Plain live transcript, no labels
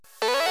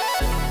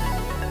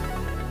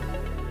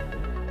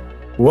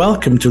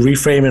Welcome to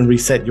Reframe and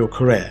Reset Your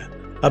Career,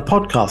 a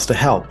podcast to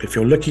help if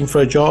you're looking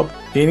for a job,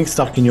 feeling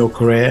stuck in your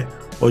career,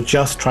 or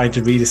just trying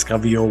to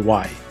rediscover your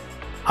why.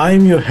 I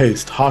am your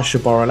host, Harsha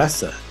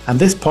Boralesa, and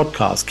this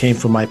podcast came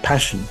from my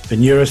passion for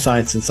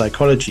neuroscience and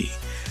psychology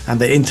and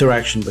the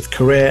interaction with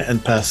career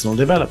and personal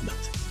development.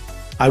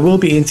 I will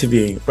be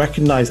interviewing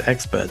recognized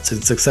experts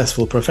and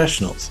successful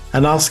professionals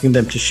and asking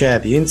them to share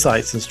the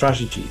insights and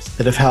strategies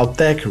that have helped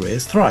their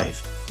careers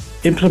thrive.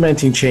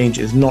 Implementing change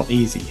is not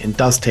easy and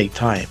does take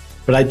time,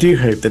 but I do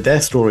hope that their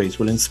stories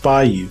will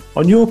inspire you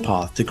on your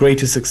path to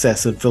greater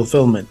success and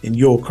fulfillment in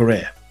your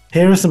career.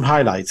 Here are some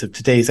highlights of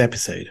today's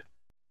episode.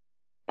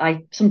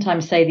 I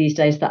sometimes say these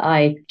days that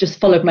I just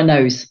followed my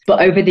nose,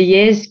 but over the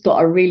years got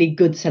a really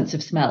good sense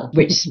of smell,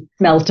 which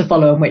smells to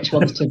follow and which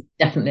ones to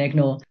definitely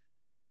ignore.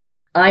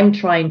 I'm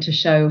trying to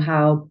show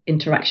how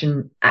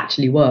interaction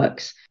actually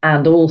works,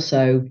 and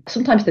also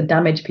sometimes the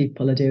damage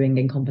people are doing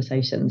in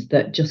conversations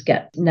that just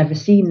get never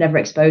seen, never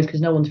exposed,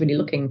 because no one's really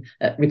looking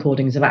at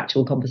recordings of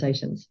actual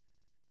conversations.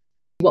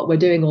 What we're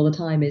doing all the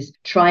time is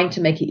trying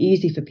to make it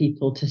easy for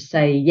people to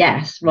say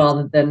yes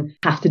rather than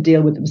have to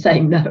deal with them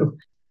saying no.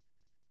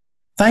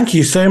 Thank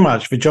you so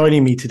much for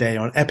joining me today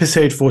on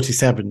episode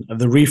 47 of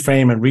the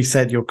Reframe and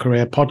Reset Your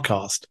Career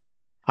podcast.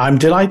 I'm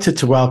delighted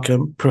to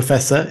welcome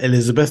Professor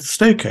Elizabeth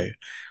Stokoe.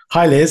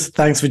 Hi, Liz.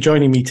 Thanks for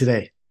joining me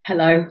today.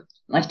 Hello.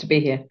 Nice to be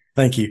here.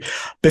 Thank you.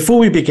 Before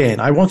we begin,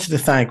 I wanted to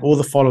thank all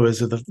the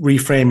followers of the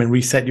Reframe and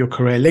Reset Your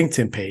Career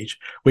LinkedIn page,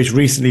 which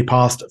recently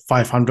passed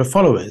 500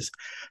 followers.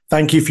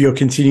 Thank you for your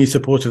continued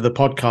support of the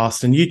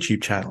podcast and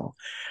YouTube channel.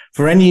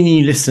 For any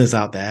new listeners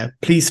out there,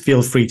 please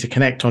feel free to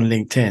connect on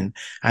LinkedIn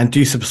and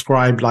do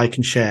subscribe, like,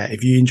 and share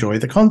if you enjoy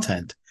the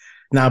content.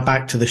 Now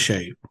back to the show.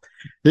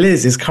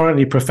 Liz is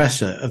currently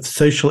Professor of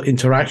Social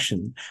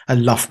Interaction at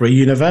Loughborough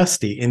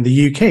University in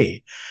the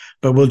UK,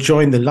 but will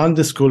join the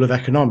London School of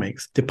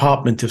Economics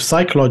Department of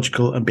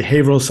Psychological and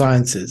Behavioural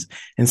Sciences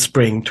in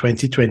spring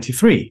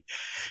 2023.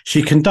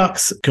 She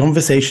conducts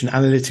conversation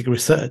analytic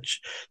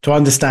research to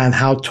understand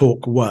how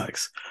talk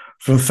works,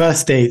 from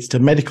first dates to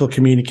medical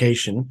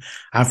communication,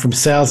 and from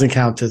sales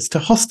encounters to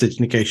hostage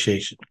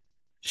negotiation.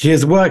 She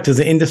has worked as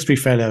an industry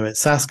fellow at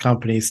SaaS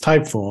companies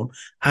Typeform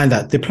and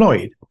at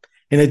Deployed.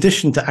 In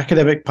addition to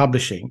academic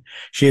publishing,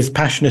 she is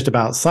passionate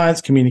about science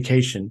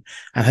communication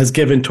and has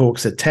given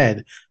talks at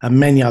TED and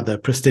many other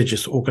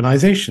prestigious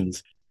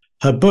organizations.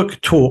 Her book,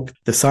 Talk,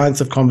 The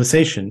Science of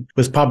Conversation,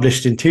 was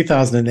published in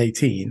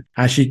 2018,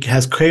 and she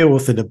has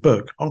co-authored a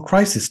book on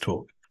crisis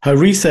talk. Her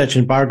research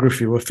and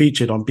biography were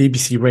featured on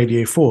BBC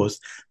Radio 4's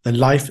The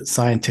Life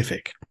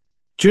Scientific.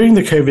 During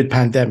the COVID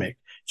pandemic,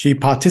 she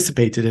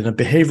participated in a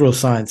behavioural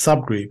science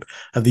subgroup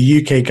of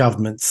the UK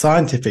government's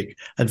Scientific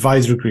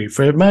Advisory Group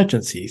for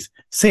Emergencies,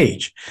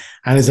 SAGE,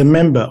 and is a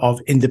member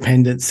of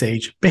Independent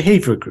SAGE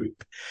Behaviour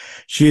Group.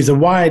 She is a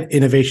Wired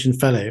Innovation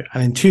Fellow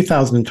and in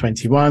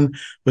 2021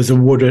 was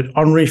awarded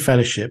Honorary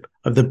Fellowship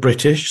of the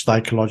British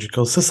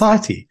Psychological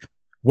Society.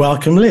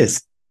 Welcome,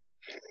 Liz.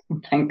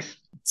 Thanks.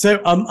 So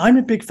I'm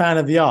a big fan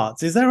of the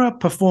arts. Is there a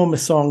performer,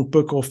 song,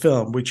 book or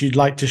film which you'd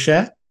like to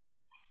share?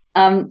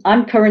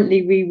 I'm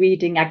currently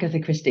rereading Agatha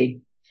Christie.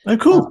 Oh,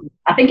 cool.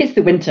 I think it's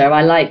the winter.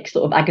 I like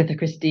sort of Agatha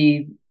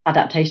Christie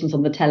adaptations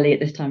on the telly at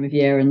this time of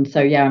year. And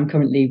so, yeah, I'm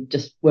currently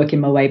just working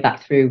my way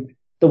back through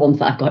the ones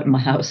that I've got in my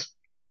house.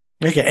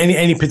 Okay.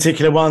 Any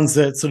particular ones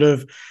that sort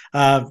of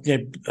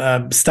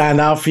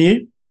stand out for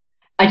you?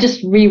 I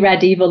just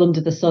reread Evil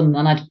Under the Sun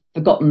and I'd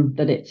forgotten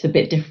that it's a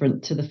bit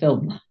different to the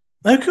film.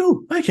 Oh,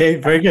 cool. Okay,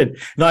 very good.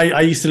 No,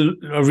 I used to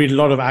read a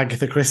lot of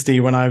Agatha Christie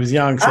when I was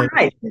young. So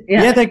right.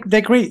 Yeah,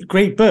 they're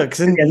great books.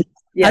 And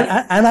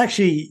yeah. and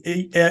actually,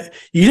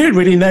 you don't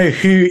really know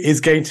who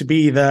is going to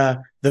be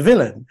the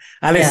villain,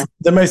 and it's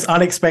the most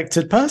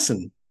unexpected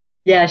person.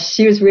 Yeah,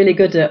 she was really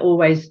good at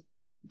always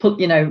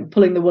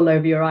pulling the wool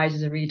over your eyes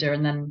as a reader,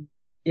 and then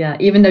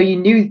even though you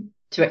knew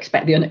to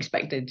expect the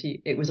unexpected,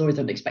 it was always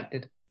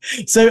unexpected.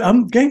 So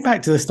going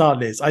back to the start,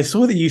 Liz, I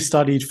saw that you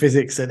studied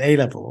physics at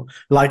A-level,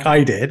 like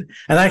I did.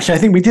 And actually, I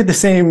think we did the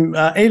same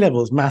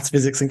A-levels, maths,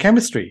 physics, and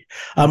chemistry.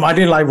 I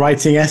didn't like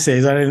writing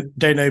essays. I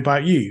don't know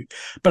about you.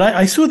 But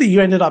I saw that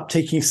you ended up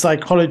taking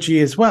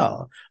psychology as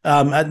well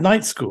at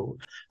night school.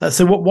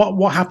 So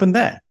what happened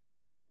there?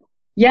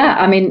 Yeah,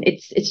 I mean,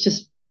 it's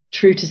just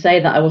true to say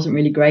that I wasn't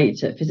really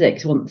great at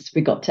physics once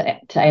we got to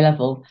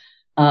A-level.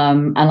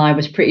 And I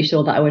was pretty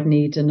sure that I would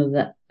need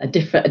a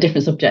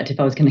different subject if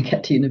I was going to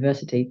get to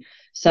university.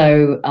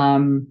 So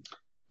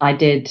I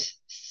did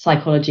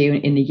psychology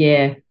in the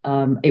year.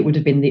 It would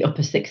have been the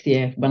upper sixth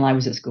year when I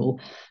was at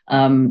school.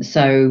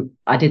 So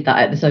I did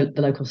that at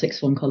the local sixth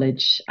form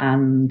college,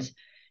 and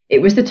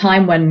it was the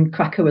time when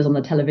Cracker was on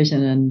the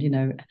television,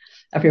 and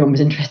everyone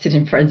was interested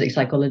in forensic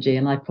psychology,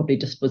 and I probably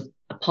just was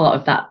a part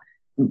of that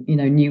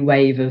new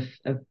wave of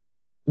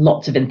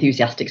lots of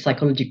enthusiastic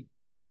psychology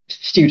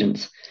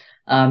students.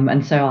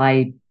 And so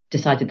I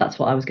decided that's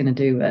what I was going to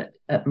do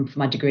for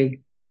my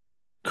degree.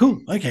 Cool.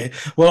 Okay.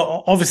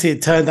 Well, obviously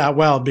it turned out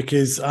well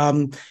because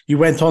you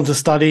went on to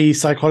study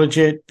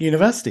psychology at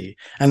university.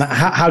 And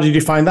how did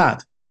you find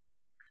that?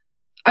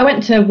 I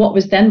went to what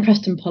was then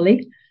Preston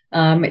Poly.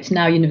 It's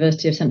now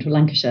University of Central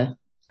Lancashire.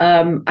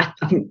 I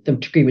think the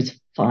degree was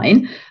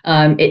fine.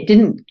 It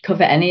didn't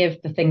cover any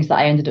of the things that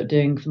I ended up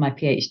doing for my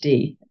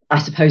PhD, I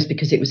suppose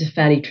because it was a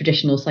fairly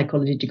traditional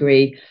psychology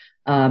degree.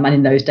 And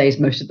in those days,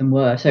 most of them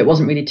were. So it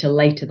wasn't really till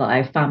later that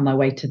I found my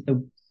way to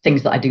the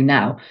things that I do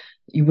now.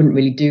 You wouldn't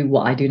really do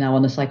what I do now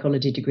on a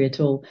psychology degree at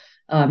all.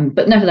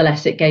 But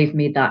nevertheless, it gave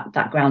me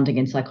that grounding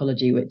in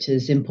psychology, which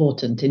is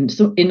important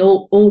in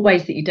all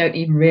ways that you don't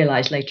even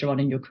realize later on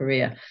in your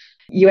career.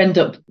 You end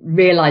up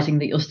realizing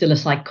that you're still a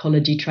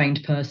psychology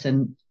trained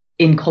person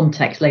in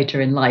context later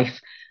in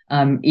life,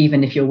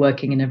 even if you're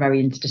working in a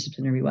very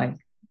interdisciplinary way.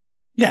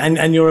 Yeah,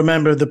 and you're a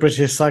member of the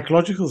British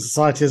Psychological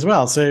Society as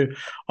well. So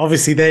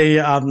obviously they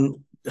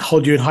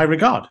hold you in high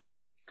regard.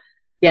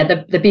 Yeah,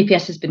 the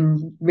BPS has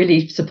been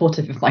really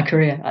supportive of my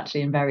career,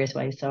 actually, in various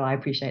ways. So I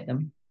appreciate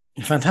them.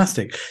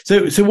 Fantastic.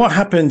 So what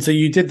happened? So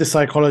you did the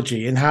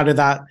psychology, and how did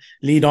that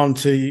lead on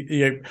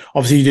to,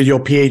 obviously you did your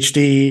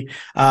PhD,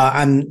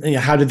 and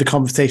how did the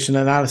conversation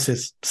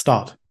analysis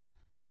start?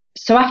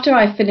 So after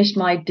I finished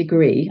my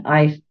degree,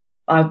 I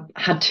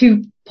had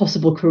two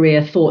possible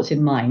career thoughts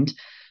in mind.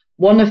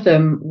 One of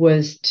them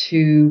was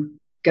to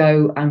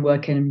go and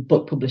work in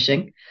book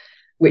publishing,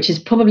 which is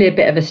probably a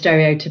bit of a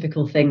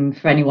stereotypical thing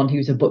for anyone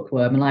who's a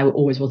bookworm, and I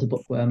always was a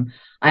bookworm.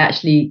 I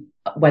actually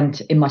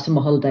went in my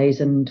summer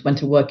holidays and went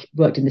to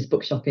worked in this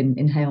bookshop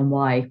in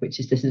Hay-on-Wye, which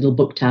is this little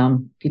book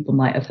town people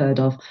might have heard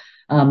of,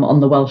 on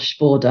the Welsh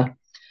border.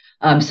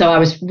 So I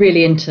was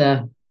really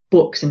into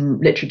books and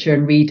literature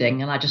and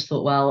reading, and I just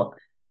thought, well,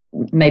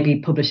 maybe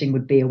publishing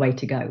would be a way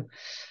to go.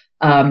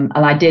 And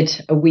I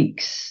did a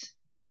week's,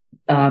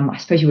 I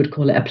suppose you would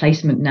call it a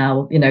placement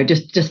now,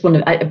 just one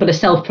of, but a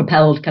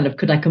self-propelled kind of,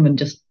 could I come and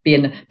just be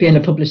in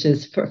a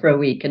publisher's for a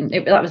week? And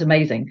that was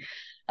amazing.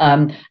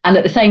 And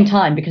at the same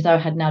time, because I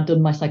had now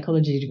done my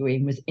psychology degree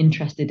and was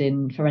interested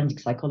in forensic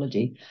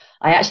psychology,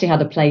 I actually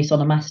had a place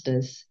on a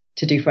master's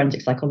to do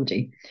forensic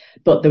psychology,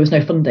 but there was no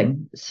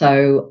funding.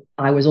 So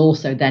I was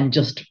also then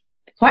just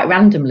quite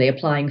randomly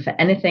applying for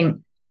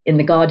anything in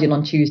the Guardian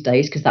on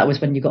Tuesdays, because that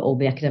was when you got all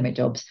the academic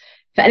jobs,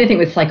 for anything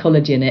with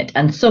psychology in it.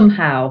 And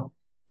somehow,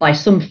 by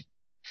some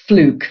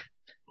fluke,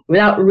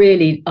 without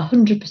really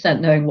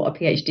 100% knowing what a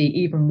PhD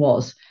even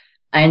was,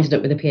 I ended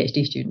up with a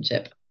PhD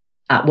studentship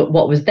at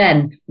what was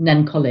then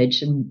Nen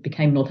College and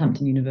became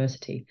Northampton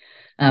University.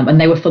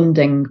 And they were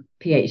funding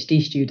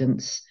PhD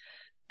students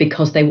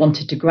because they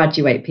wanted to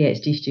graduate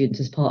PhD students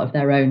as part of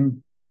their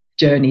own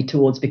journey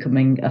towards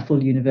becoming a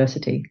full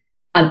university.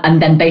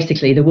 And then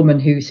basically the woman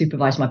who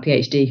supervised my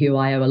PhD, who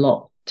I owe a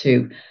lot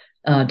to,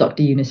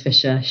 Dr. Eunice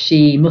Fisher,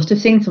 she must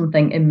have seen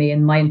something in me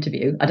in my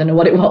interview. I don't know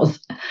what it was.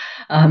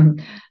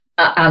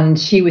 And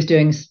she was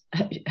doing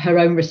her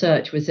own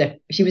research.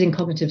 She was in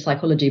cognitive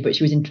psychology, but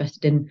she was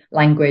interested in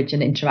language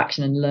and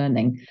interaction and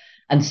learning.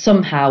 And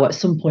somehow at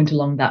some point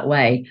along that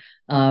way,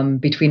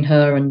 between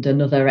her and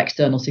another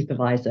external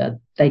supervisor,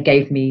 they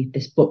gave me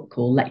this book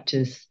called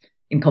Lectures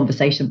in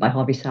Conversation by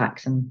Harvey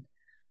Sachs. And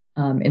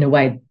in a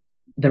way,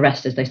 the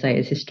rest, as they say,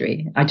 is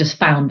history. I just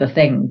found the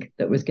thing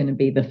that was going to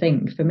be the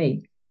thing for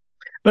me.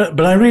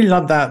 But I really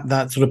love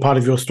that sort of part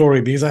of your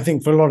story, because I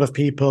think for a lot of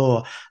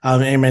people,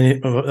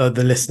 many of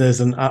the listeners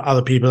and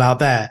other people out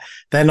there,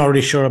 they're not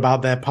really sure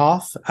about their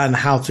path and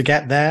how to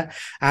get there.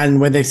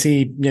 And when they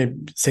see,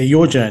 say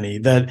your journey,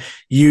 that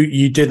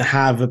you didn't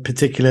have a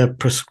particular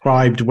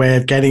prescribed way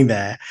of getting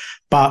there,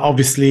 but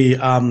obviously,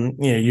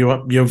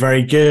 you're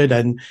very good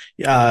and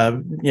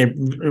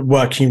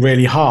working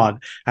really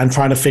hard and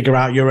trying to figure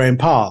out your own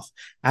path.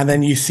 And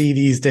then you see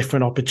these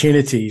different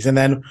opportunities, and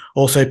then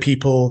also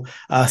people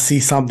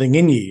see something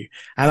in you.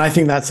 And I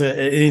think that's an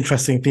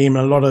interesting theme.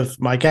 A lot of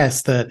my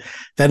guests, that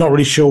they're not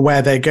really sure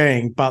where they're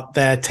going, but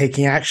they're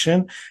taking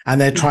action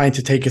and they're trying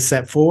to take a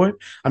step forward.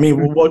 I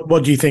mean,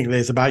 what do you think,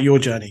 Liz, about your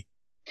journey?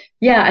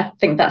 Yeah, I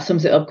think that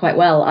sums it up quite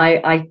well.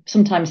 I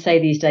sometimes say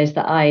these days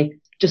that I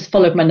just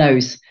followed my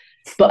nose,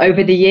 but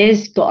over the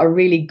years got a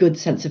really good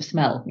sense of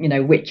smell,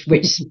 which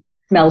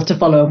smells to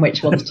follow and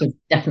which ones to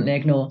definitely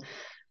ignore.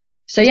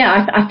 So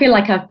yeah, I feel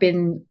like I've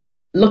been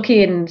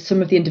lucky in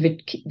some of the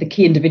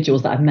key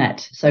individuals that I've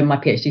met. So my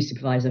PhD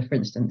supervisor, for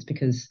instance,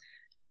 because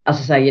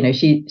as I say,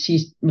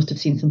 she must have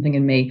seen something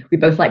in me. We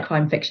both like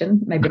crime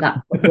fiction. Maybe that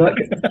would work.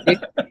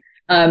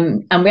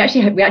 And we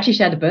actually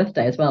shared a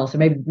birthday as well, so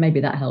maybe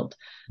that helped.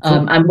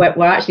 And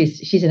we're actually,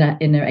 she's in her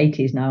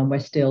 80s now, and we're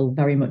still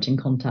very much in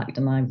contact,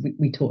 and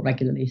we talk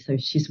regularly. So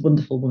she's a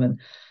wonderful woman.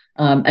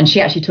 And she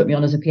actually took me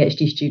on as a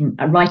PhD student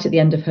right at the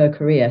end of her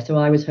career. So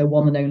I was her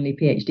one and only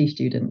PhD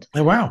student.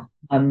 Oh, wow.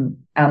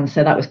 And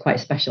so that was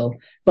quite special.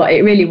 But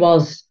it really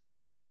was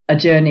a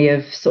journey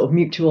of sort of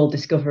mutual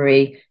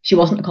discovery. She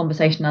wasn't a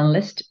conversation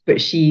analyst,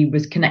 but she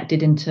was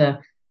connected into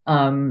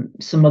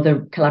some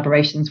other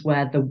collaborations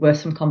where there were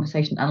some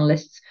conversation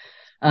analysts,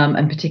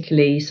 and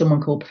particularly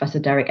someone called Professor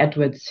Derek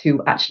Edwards,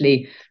 who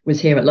actually was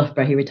here at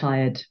Loughborough. He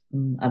retired,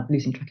 I'm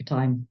losing track of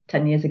time,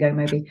 10 years ago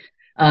maybe.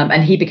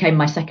 And he became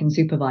my second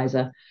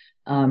supervisor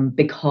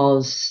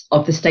because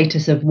of the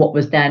status of what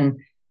was then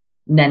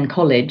Nen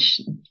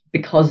College,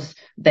 because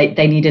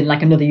they needed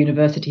like another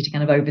university to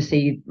kind of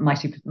oversee my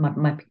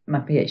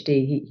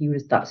PhD. He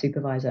was that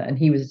supervisor, and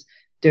he was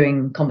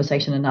doing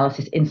conversation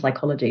analysis in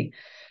psychology.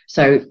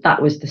 So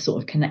that was the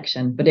sort of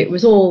connection. But it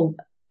was all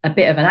a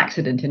bit of an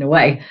accident in a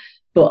way,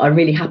 but a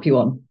really happy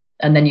one.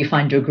 And then you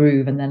find your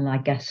groove, and then I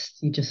guess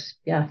you just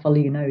follow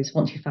your nose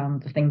once you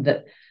found the thing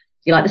that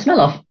you like the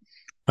smell of.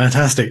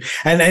 Fantastic.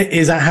 And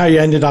is that how you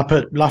ended up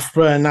at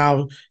Loughborough and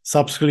now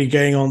subsequently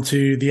going on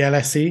to the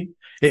LSE?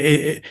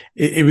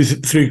 It was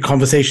through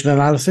conversation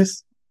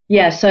analysis?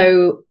 Yeah.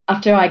 So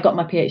after I got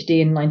my PhD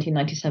in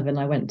 1997,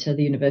 I went to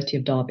the University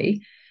of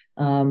Derby,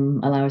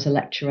 and I was a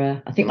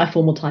lecturer. I think my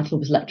formal title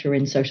was lecturer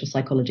in social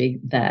psychology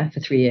there for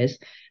 3 years.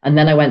 And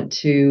then I went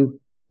to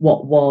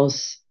what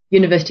was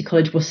University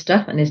College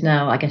Worcester and is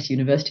now, I guess,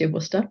 University of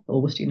Worcester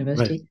or Worcester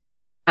University. Right.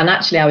 And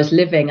actually, I was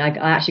living, I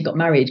actually got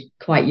married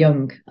quite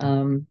young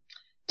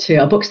to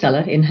a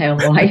bookseller in Hay on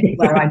Wye,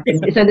 where I've been.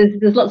 So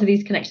there's lots of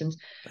these connections.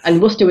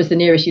 And Worcester was the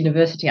nearest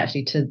university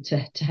actually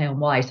to Hay on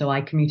Wye. So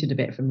I commuted a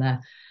bit from there.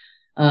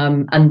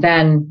 And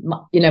then,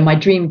 my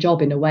dream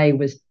job in a way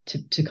was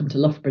to come to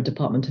Loughborough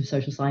Department of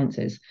Social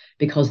Sciences,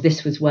 because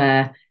this was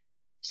where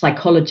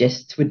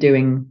psychologists were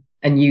doing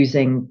and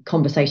using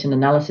conversation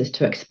analysis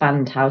to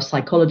expand how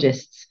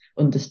psychologists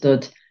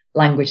understood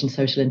language and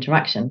social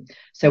interaction.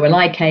 So when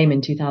I came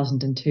in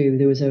 2002,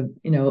 there was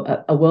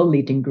a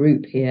world-leading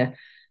group here,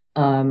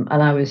 and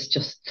I was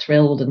just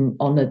thrilled and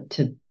honoured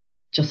to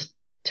just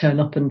turn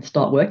up and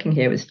start working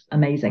here. It was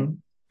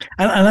amazing.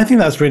 And I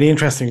think that's really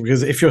interesting,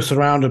 because if you're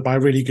surrounded by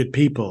really good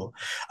people,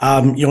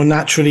 you're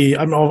naturally,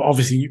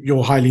 obviously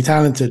you're highly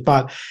talented,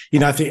 but,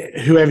 I think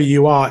whoever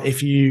you are,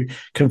 if you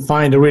can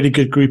find a really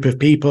good group of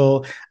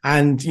people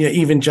and,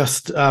 even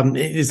just,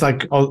 it's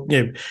like,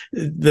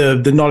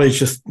 the knowledge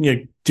just,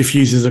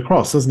 diffuses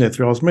across, doesn't it,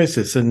 through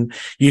osmosis, and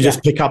you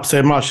just pick up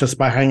so much just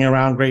by hanging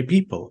around great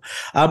people.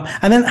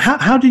 And then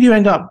how did you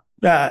end up,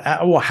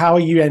 or how are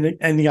you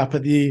ending up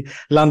at the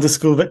London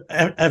School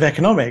of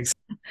Economics?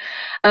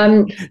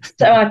 So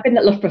I've been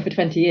at Loughborough for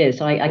 20 years.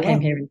 So I came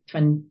here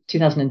in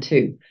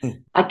 2002.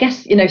 I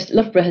guess,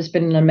 Loughborough has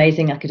been an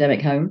amazing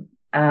academic home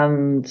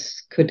and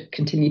could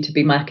continue to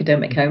be my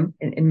academic home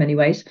in many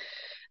ways.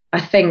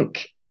 I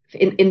think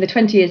in the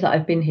 20 years that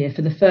I've been here,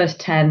 for the first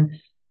 10,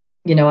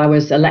 I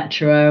was a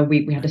lecturer.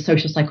 We had a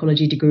social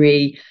psychology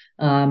degree.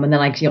 And then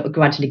I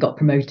gradually got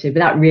promoted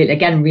without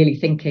really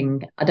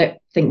thinking. I don't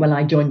think when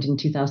I joined in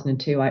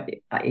 2002,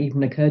 it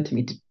even occurred to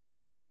me to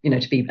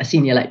be a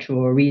senior lecturer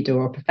or a reader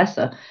or a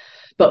professor.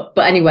 But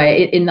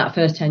anyway, in that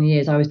first 10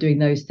 years, I was doing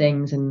those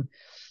things and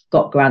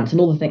got grants and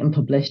all the things, and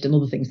published and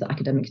all the things that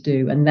academics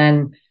do. And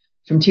then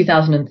from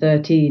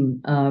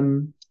 2013,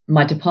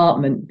 my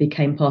department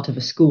became part of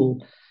a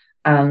school,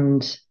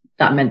 and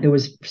that meant there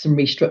was some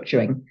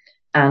restructuring.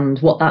 And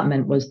what that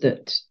meant was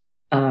that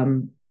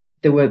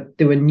there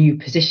were new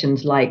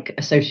positions like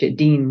associate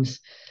deans,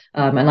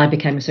 and I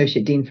became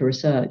associate dean for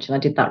research, and I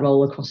did that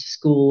role across the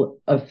school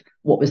of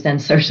what was then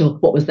social,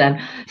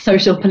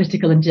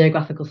 political, and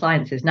geographical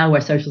sciences. Now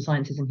we're social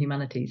sciences and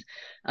humanities.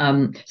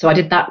 So I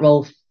did that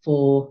role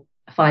for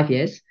 5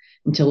 years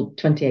until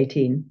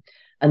 2018,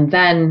 and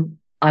then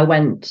I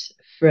went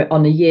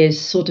on a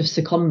year's sort of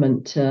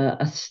secondment to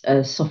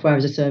a software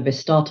as a service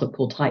startup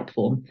called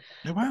Typeform.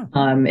 Oh, wow.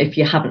 If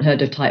you haven't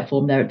heard of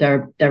Typeform,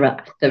 they're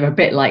a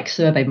bit like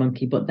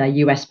SurveyMonkey, but their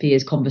USP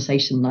is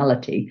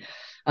conversationality.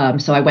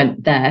 So I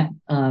went there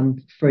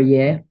for a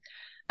year.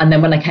 And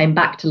then when I came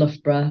back to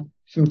Loughborough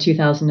from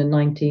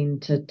 2019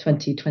 to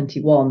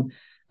 2021,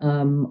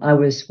 I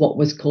was what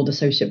was called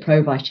Associate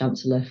Pro Vice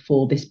Chancellor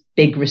for this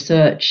big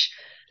research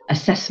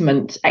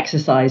assessment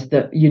exercise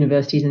that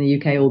universities in the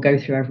UK all go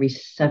through every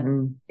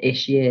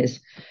 7-ish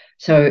years.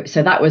 So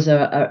that was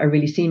a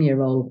really senior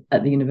role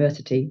at the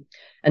university.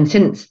 And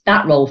since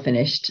that role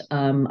finished,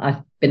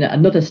 I've been at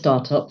another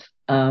startup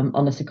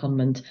on a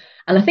secondment.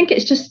 And I think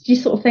it's just, you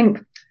sort of think,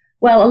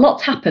 well, a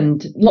lot's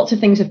happened. Lots of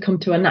things have come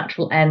to a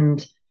natural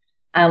end.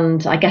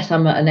 And I guess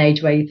I'm at an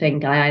age where you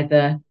think I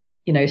either,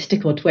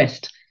 stick or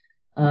twist.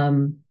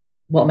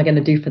 What am I going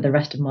to do for the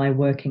rest of my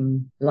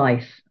working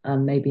life?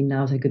 And maybe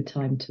now's a good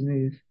time to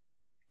move.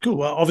 Cool.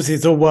 Well, obviously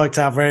it's all worked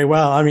out very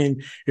well. I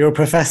mean, you're a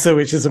professor,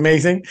 which is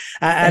amazing.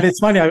 And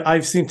it's funny,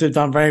 I've seemed to have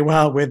done very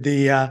well with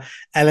the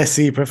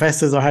LSE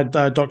professors. I had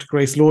Dr.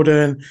 Grace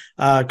Lorden,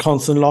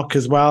 Constance Locke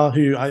as well,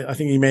 who I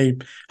think you may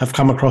have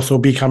come across or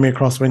be coming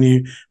across when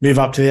you move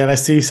up to the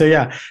LSE. So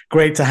yeah,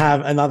 great to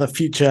have another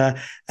future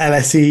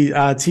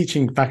LSE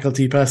teaching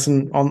faculty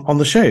person on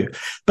the show.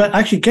 But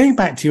actually going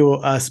back to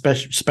your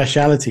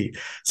speciality.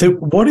 So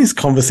what is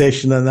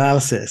conversation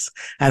analysis,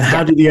 and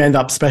how did you end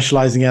up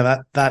specializing in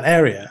that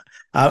area?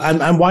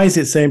 And why is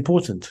it so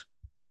important?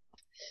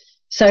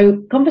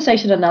 So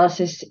conversation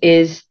analysis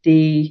is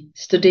the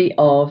study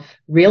of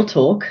real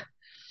talk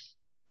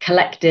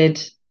collected.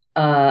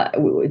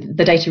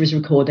 The data is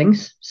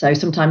recordings. So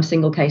sometimes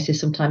single cases,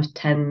 sometimes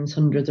tens,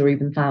 hundreds, or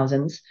even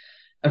thousands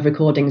of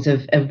recordings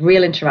of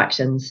real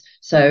interactions.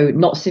 So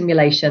not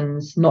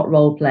simulations, not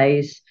role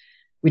plays.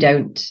 We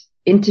don't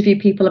interview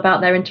people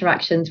about their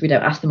interactions. We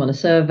don't ask them on a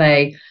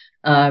survey.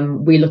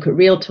 We look at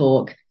real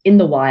talk in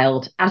the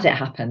wild as it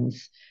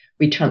happens.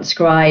 We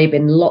transcribe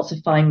in lots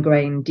of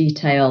fine-grained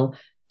detail,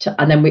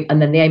 and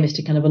then the aim is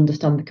to kind of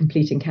understand the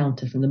complete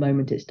encounter from the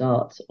moment it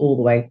starts all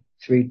the way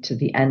through to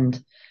the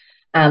end.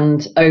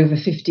 And over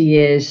 50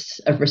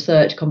 years of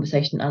research,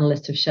 conversation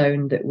analysts have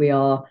shown that we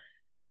are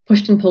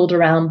pushed and pulled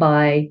around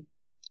by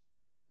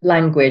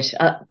language.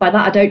 By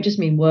that, I don't just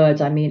mean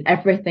words. I mean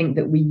everything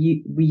that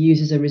we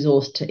use as a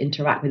resource to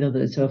interact with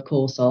others. So, of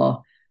course,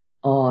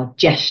 our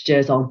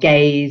gestures, our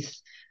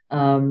gaze,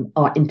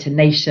 our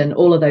intonation,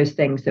 all of those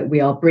things that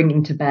we are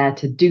bringing to bear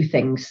to do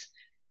things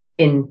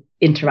in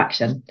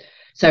interaction.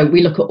 So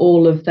we look at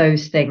all of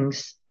those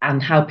things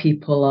and how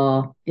people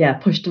are,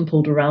 pushed and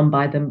pulled around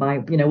by them, by,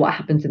 what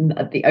happens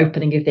at the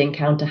opening of the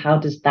encounter. How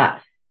does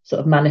that sort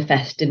of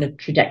manifest in a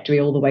trajectory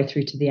all the way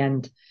through to the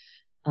end?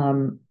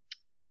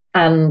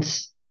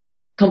 And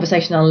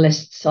conversation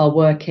analysts are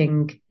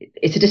working,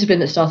 it's a discipline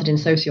that started in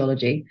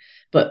sociology,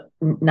 but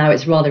now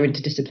it's rather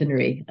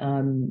interdisciplinary,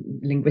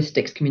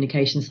 linguistics,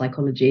 communication,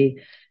 psychology.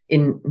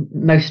 In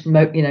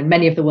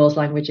many of the world's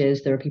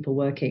languages, there are people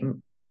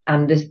working,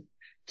 and there's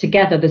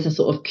a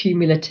sort of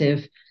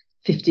cumulative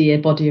 50-year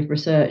body of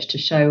research to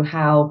show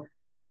how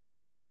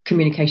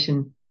human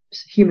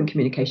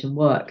communication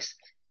works.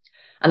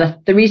 And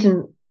the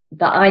reason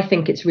that I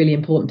think it's really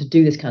important to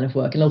do this kind of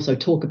work and also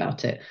talk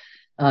about it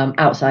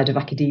outside of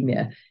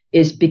academia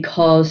is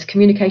because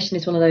communication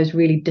is one of those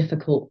really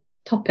difficult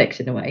topics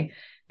in a way.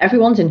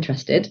 Everyone's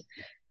interested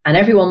and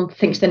everyone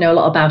thinks they know a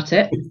lot about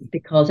it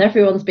because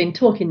everyone's been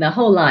talking their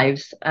whole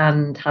lives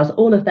and has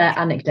all of their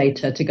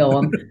anecdata to go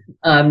on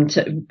and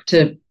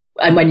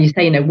when you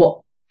say,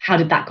 how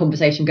did that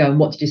conversation go and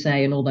what did you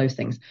say and all those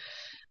things.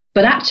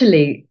 But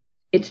actually,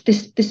 it's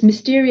this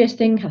mysterious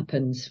thing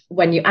happens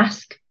when you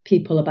ask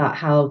people about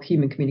how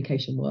human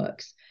communication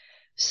works.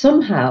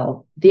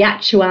 Somehow the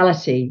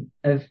actuality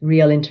of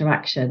real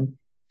interaction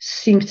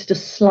seems to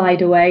just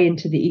slide away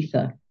into the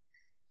ether.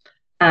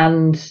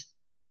 And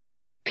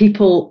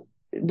people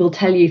will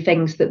tell you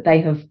things that they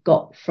have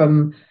got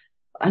from,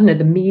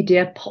 the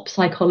media, pop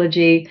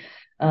psychology,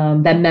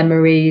 their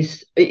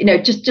memories,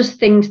 just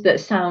things that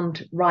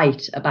sound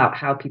right about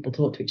how people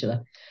talk to each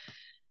other.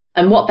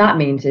 And what that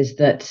means is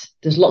that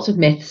there's lots of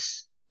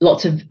myths,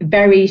 lots of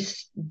very,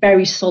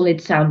 very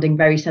solid sounding,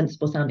 very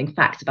sensible sounding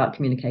facts about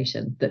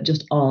communication that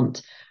just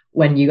aren't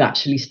when you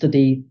actually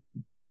study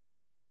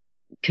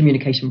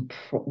communication,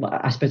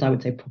 I suppose I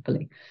would say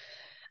properly.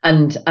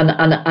 And on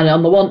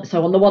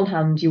the one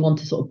hand, you want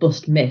to sort of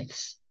bust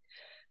myths.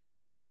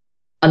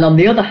 And on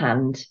the other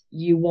hand,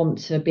 you want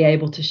to be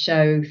able to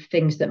show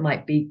things that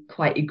might be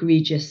quite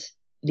egregious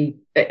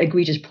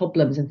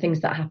problems and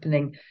things that are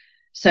happening.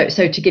 So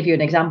to give you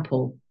an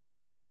example,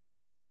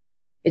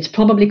 it's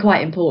probably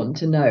quite important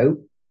to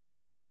know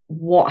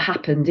what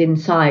happens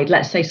inside,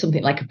 let's say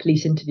something like a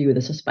police interview with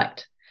a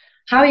suspect.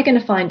 How are you going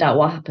to find out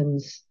what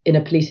happens in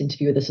a police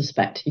interview with a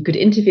suspect? You could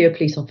interview a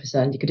police officer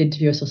and you could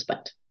interview a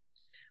suspect.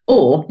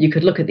 Or you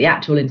could look at the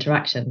actual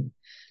interaction.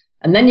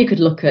 And then you could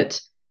look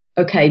at,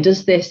 okay,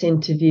 does this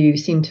interview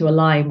seem to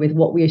align with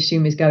what we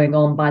assume is going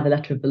on by the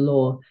letter of the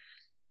law?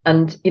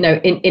 And,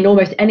 in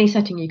almost any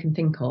setting you can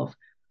think of,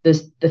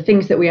 there's the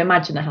things that we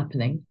imagine are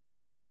happening.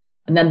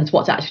 And then there's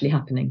what's actually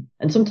happening.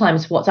 And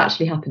sometimes what's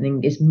actually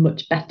happening is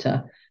much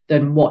better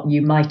than what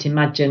you might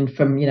imagine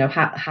from,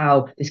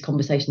 how this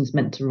conversation is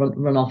meant to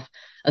run off.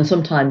 And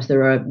sometimes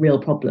there are real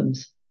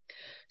problems.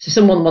 So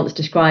someone once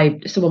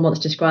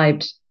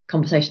described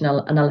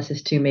conversational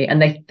analysis to me,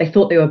 and they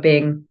thought they were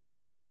being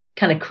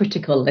kind of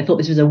critical. They thought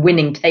this was a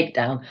winning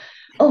takedown.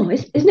 Oh,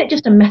 isn't it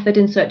just a method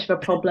in search of a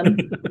problem?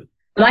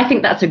 And I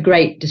think that's a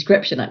great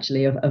description,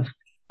 actually, of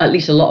at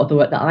least a lot of the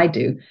work that I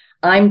do.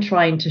 I'm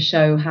trying to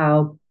show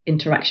how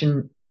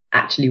interaction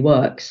actually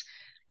works,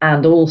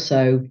 and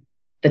also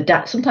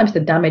sometimes the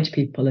damage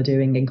people are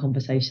doing in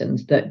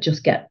conversations that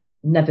just get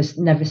never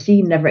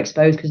seen, never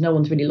exposed, because no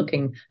one's really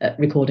looking at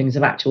recordings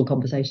of actual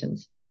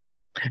conversations.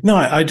 No,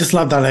 I just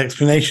love that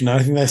explanation.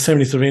 I think there's so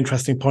many sort of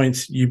interesting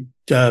points you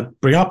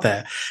bring up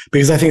there,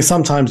 because I think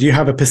sometimes you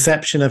have a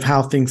perception of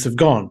how things have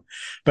gone,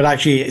 but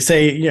actually,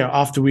 say,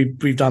 after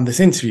we've done this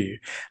interview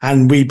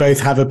and we both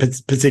have a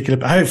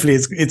particular, hopefully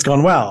it's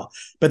gone well,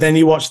 but then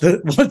you watch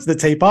the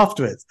tape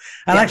afterwards,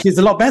 and actually it's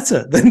a lot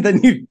better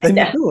than you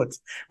thought.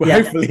 Well,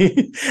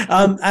 hopefully,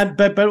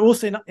 but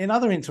also in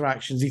other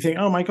interactions, you think,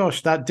 oh my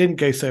gosh, that didn't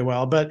go so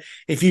well. But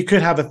if you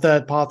could have a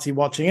third party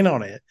watching in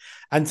on it,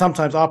 and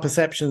sometimes our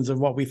perceptions of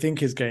what we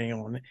think is going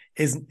on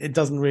it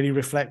doesn't really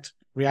reflect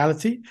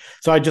reality.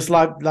 So I just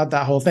love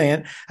that whole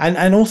thing.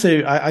 And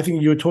also I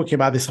think you were talking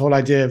about this whole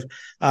idea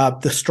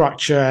of the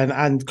structure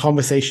and the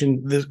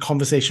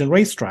conversation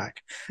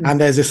racetrack. Mm-hmm.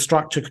 And there's a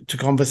structure to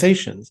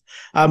conversations.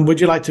 Would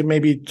you like to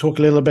maybe talk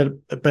a little bit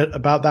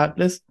about that,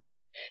 Liz?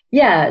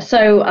 Yeah.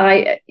 So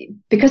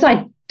because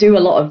I do a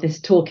lot of this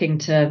talking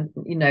to,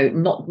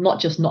 not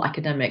just not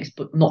academics,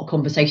 but not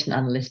conversation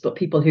analysts, but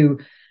people who,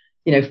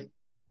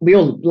 we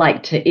all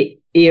like to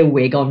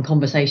earwig on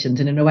conversations,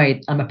 and in a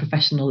way I'm a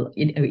professional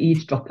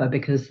eavesdropper,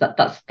 because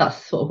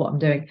that's sort of what I'm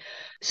doing.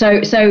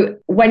 So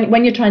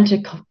when you're trying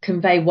to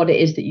convey what it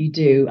is that you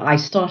do, I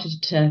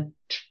started to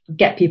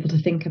get people to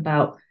think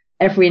about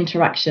every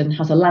interaction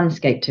has a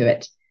landscape to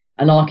it,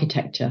 an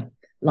architecture,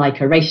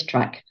 like a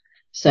racetrack.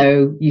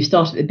 So you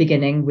start at the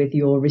beginning with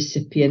your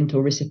recipient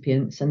or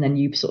recipients, and then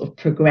you sort of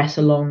progress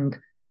along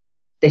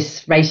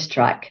this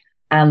racetrack,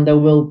 and there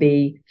will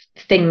be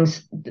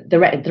things.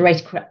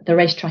 The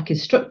racetrack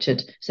is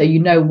structured, so you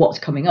know what's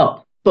coming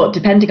up. But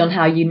depending on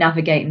how you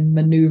navigate and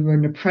maneuver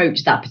and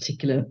approach that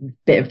particular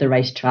bit of the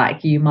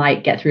racetrack, you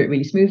might get through it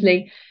really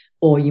smoothly,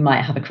 or you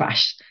might have a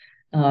crash.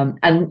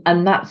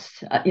 And that's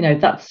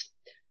that's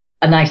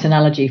a nice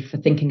analogy for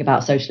thinking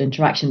about social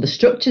interaction. The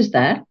structure's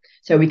there,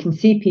 so we can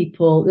see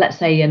people, let's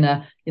say in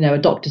a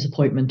doctor's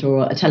appointment,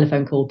 or a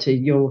telephone call to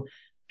your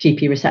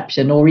GP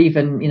reception, or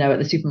even at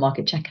the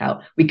supermarket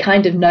checkout. We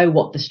kind of know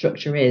what the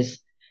structure is.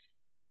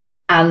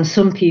 And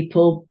some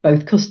people,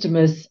 both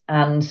customers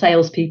and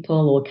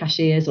salespeople, or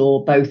cashiers,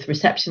 or both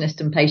receptionists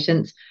and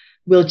patients,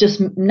 will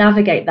just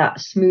navigate that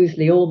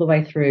smoothly all the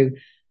way through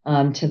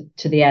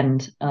to the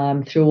end,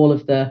 through all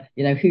of the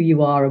who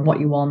you are and what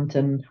you want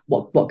and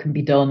what can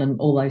be done and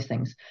all those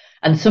things.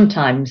 And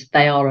sometimes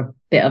they are a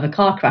bit of a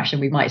car crash, and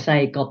we might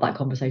say, God, that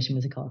conversation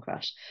was a car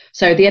crash.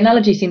 So the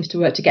analogy seems to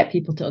work to get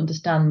people to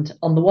understand,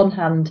 on the one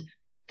hand,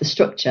 the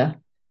structure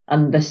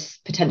and this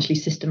potentially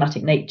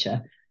systematic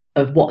nature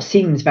of what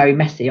seems very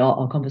messy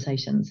our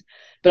conversations,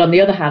 but on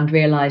the other hand,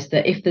 realize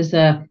that if there's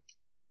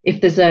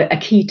a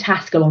key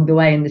task along the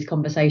way in this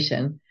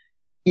conversation,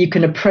 you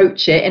can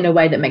approach it in a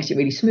way that makes it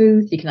really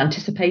smooth. You can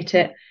anticipate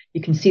it.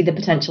 You can see the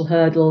potential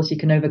hurdles. You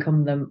can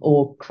overcome them,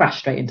 or crash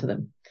straight into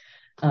them.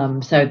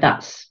 So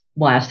that's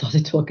why I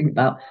started talking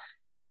about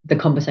the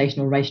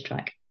conversational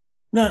racetrack.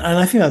 No, and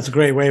I think that's a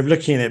great way of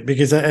looking at it,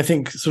 because I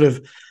think sort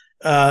of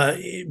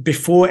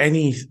before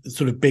any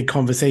sort of big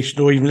conversation,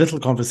 or even little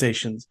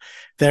conversations,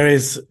 there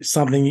is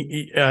something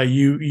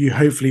you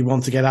hopefully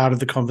want to get out of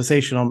the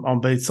conversation on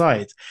both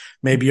sides.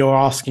 Maybe you're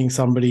asking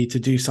somebody to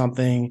do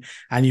something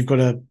and you've got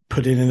to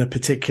put it in a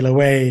particular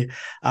way.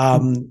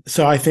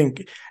 So I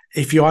think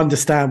if you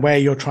understand where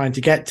you're trying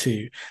to get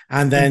to,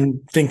 and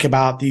then think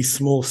about these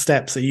small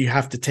steps that you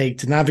have to take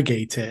to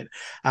navigate it,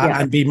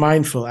 and be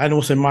mindful, and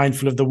also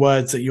mindful of the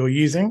words that you're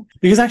using.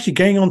 Because actually,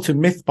 going on to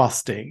myth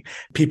busting,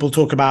 people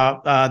talk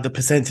about the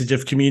percentage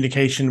of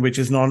communication which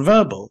is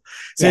nonverbal.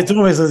 So it's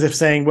almost as if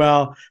saying,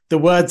 well, the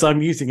words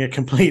I'm using are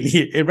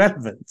completely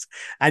irrelevant.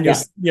 And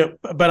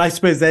but I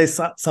suppose there's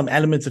some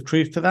elements of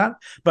truth to that.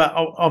 But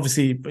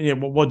obviously,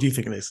 what do you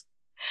think of this?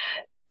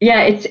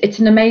 Yeah, it's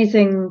an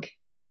amazing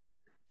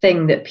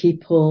thing that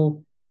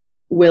people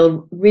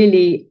will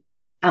really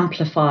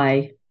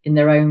amplify in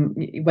their own,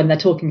 when they're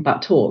talking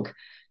about talk,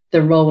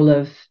 the role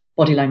of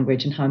body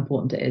language and how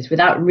important it is,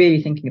 without really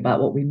thinking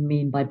about what we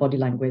mean by body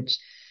language.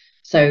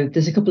 So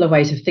there's a couple of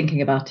ways of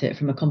thinking about it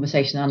from a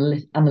conversation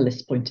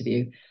analyst's point of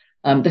view.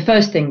 The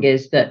first thing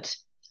is that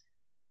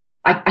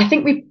I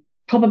think we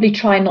probably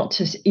try not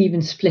to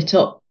even split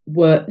up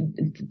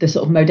the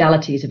sort of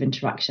modalities of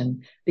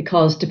interaction,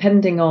 because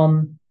depending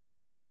on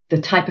the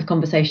type of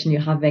conversation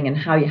you're having and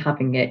how you're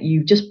having it,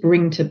 you just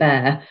bring to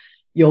bear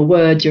your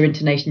words, your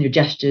intonation, your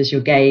gestures, your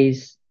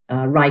gaze,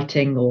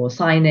 writing or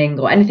signing,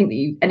 or anything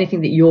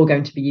that you're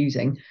going to be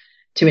using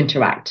to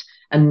interact.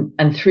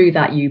 And through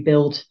that, you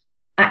build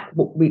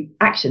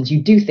actions.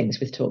 You do things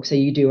with talk. So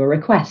you do a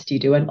request, you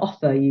do an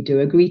offer, you do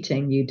a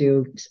greeting, you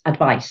do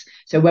advice.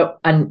 So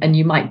and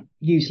you might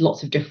use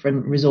lots of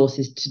different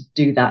resources to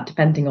do that,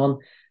 depending on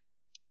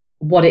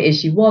what it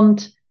is you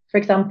want, for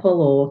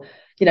example, or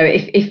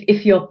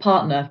if your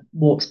partner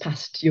walks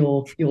past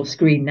your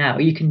screen now,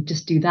 you can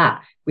just do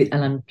that with,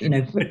 and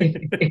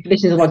if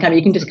this is on camera,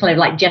 you can just kind of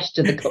like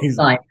gesture the cup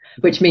sign,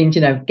 which means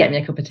get me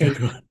a cup of tea.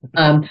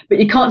 But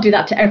you can't do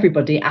that to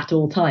everybody at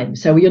all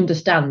times. So we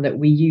understand that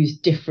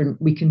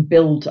we can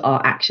build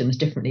our actions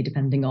differently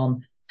depending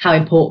on how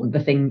important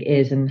the thing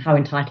is, and how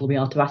entitled we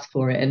are to ask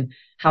for it, and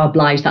how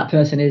obliged that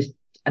person is,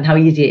 and how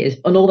easy it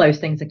is, and all those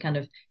things are kind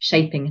of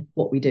shaping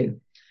what we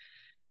do.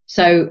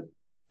 So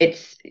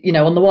it's,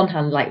 on the one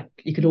hand, like,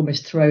 you could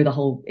almost throw the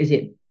whole, is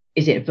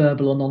it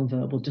verbal or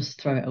non-verbal,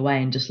 just throw it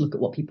away and just look at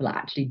what people are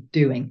actually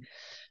doing.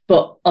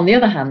 But on the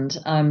other hand,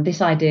 this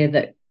idea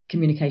that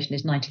communication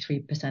is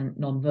 93%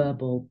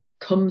 non-verbal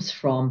comes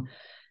from,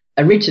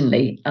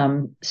 originally,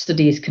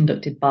 studies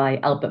conducted by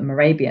Albert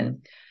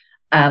Mehrabian.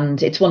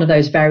 And it's one of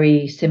those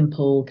very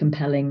simple,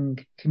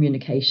 compelling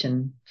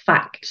communication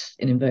facts,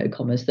 in inverted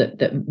commas,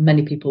 that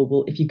many people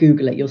will, if you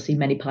Google it, you'll see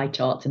many pie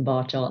charts and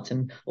bar charts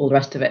and all the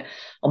rest of it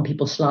on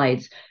people's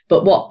slides.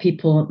 But what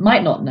people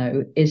might not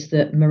know is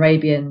that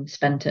Mehrabian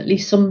spent at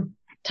least some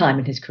time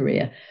in his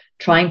career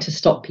trying to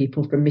stop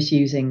people from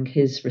misusing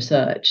his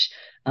research,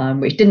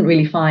 which didn't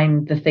really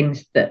find the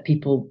things that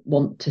people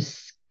want to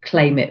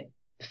claim it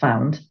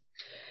found.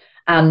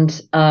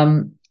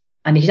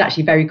 And he's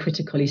actually very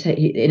critical. He said,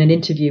 in an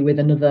interview with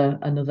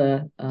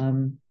another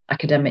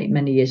academic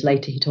many years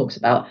later, he talks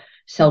about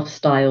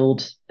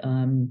self-styled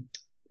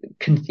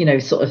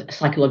sort of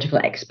psychological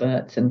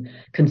experts and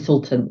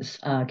consultants,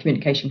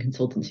 communication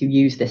consultants who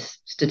use this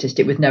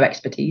statistic with no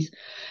expertise.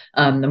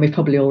 And we've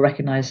probably all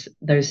recognized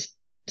those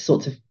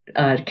sorts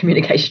of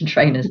communication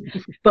trainers.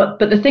 But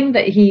the thing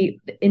that he,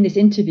 in this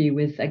interview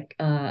with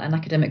an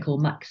academic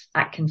called Max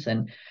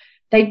Atkinson,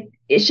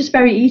 it's just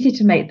very easy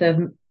to make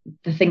the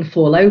thing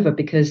fall over,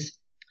 because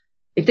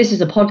if this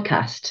is a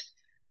podcast,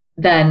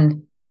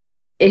 then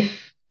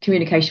if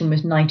communication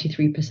was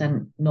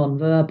 93%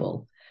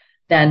 non-verbal,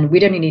 then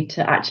we'd only need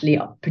to actually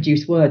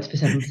produce words for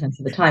 7%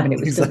 of the time, and it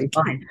would Exactly.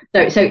 still be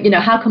fine. So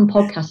how come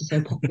podcasts are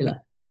so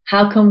popular?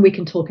 How come we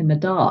can talk in the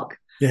dark?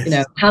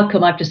 Yes. How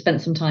come I've just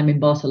spent some time in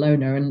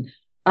Barcelona and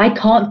I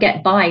can't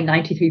get by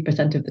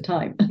 93% of the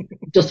time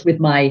just with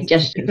my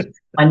gestures,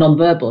 my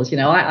non-verbals?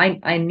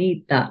 I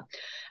need that.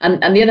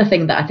 And the other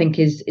thing that I think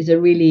is a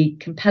really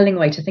compelling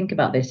way to think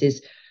about this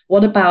is,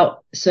 what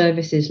about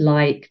services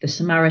like the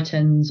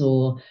Samaritans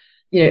or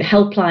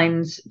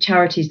helplines,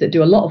 charities that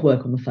do a lot of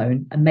work on the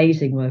phone,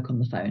 amazing work on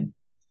the phone?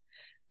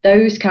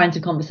 Those kinds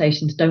of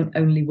conversations don't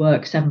only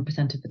work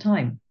 7% of the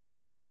time.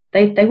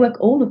 They work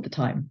all of the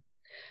time.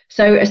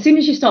 So as soon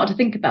as you start to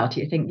think about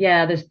it, you think,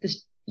 yeah, there's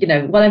this,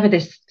 whatever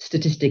this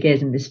statistic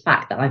is and this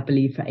fact that I've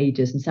believed for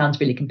ages and sounds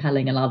really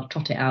compelling and I'll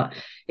trot it out,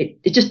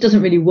 it just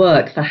doesn't really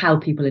work for how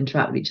people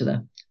interact with each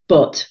other.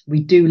 But we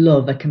do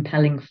love a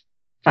compelling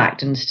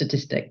fact and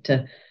statistic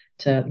to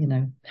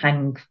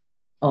hang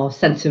our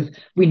sense of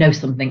we know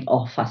something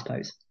off, I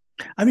suppose.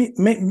 I mean,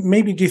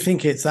 maybe do you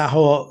think it's that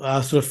whole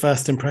sort of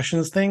first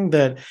impressions thing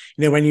that,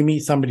 when you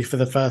meet somebody for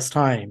the first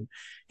time,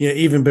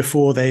 even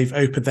before they've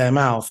opened their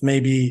mouth,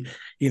 maybe,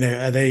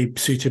 are they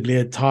suitably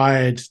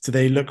attired? Do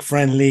they look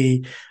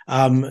friendly?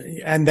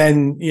 And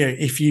then,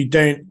 if you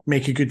don't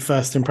make a good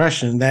first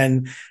impression,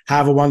 then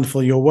however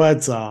wonderful your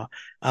words are.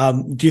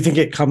 Do you think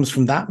it comes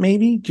from that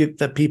maybe?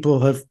 That people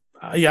have,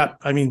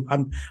 I mean,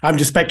 I'm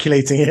just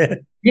speculating here.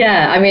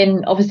 Yeah, I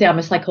mean, obviously I'm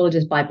a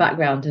psychologist by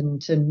background,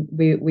 and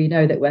we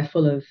know that we're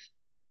full of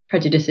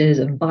prejudices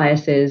and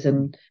biases,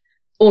 and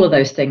all of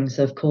those things,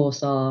 of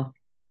course, are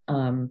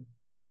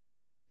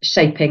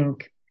shaping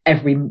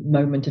every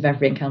moment of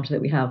every encounter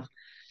that we have.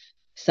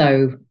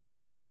 So,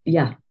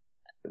 yeah.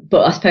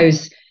 But I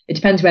suppose it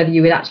depends whether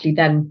you would actually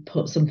then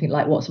put something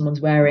like what someone's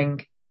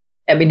wearing.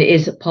 I mean, it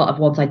is part of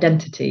one's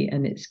identity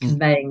and it's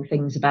conveying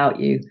things about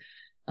you.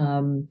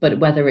 But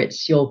whether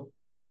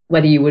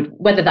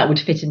that would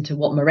fit into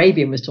what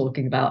Moravian was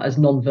talking about as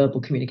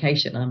non-verbal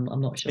communication, I'm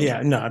not sure.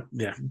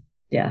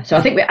 Yeah. So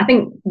I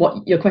think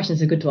what your question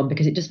is a good one,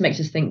 because it just makes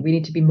us think we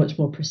need to be much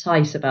more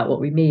precise about what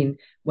we mean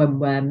when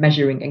we're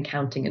measuring and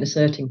counting and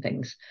asserting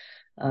things,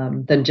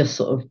 than just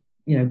sort of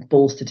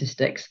ball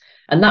statistics.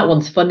 And that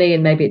one's funny,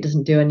 and maybe it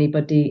doesn't do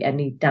anybody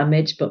any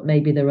damage, but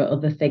maybe there are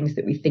other things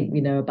that we think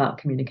we know about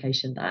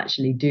communication that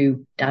actually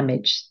do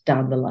damage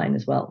down the line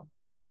as well.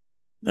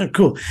 Oh,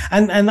 cool.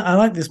 And I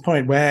like this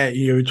point where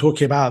you're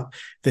talking about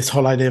this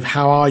whole idea of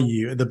how are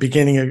you at the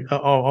beginning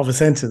of a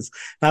sentence.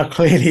 Now,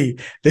 clearly,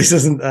 this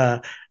isn't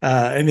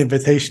an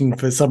invitation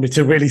for somebody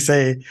to really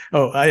say,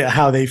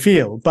 how they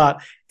feel.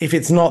 But if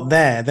it's not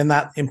there, then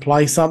that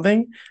implies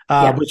something,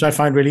 which I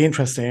find really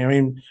interesting. I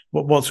mean,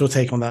 what's your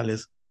take on that,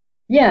 Liz?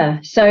 Yeah.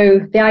 So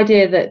the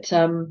idea that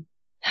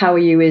how are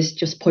you is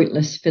just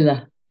pointless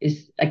filler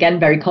is, again,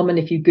 very common.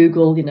 If you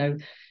Google,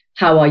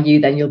 how are you,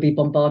 then you'll be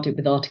bombarded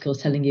with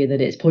articles telling you that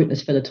it's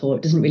pointless filler talk.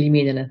 It doesn't really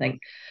mean anything.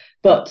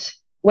 But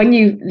when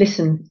you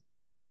listen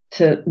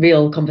to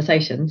real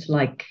conversations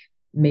like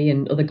me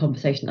and other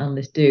conversation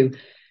analysts do,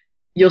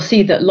 you'll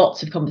see that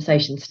lots of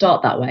conversations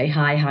start that way.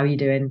 Hi, how are you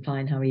doing?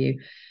 Fine, how are you?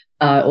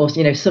 Or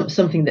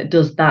something that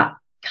does that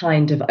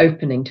kind of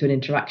opening to an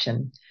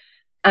interaction.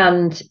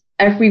 And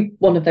every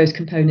one of those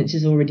components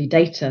is already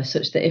data,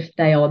 such that if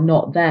they are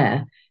not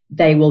there,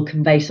 they will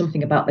convey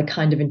something about the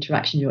kind of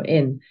interaction you're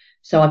in.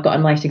 So I've got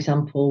a nice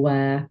example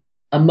where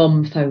a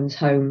mum phones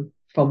home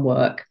from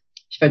work.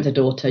 She phones her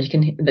daughter.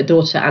 The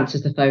daughter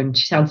answers the phone.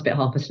 She sounds a bit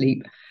half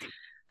asleep,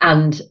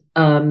 and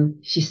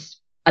she's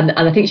and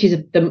I think she's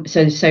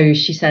so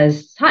she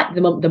says hi.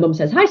 The mum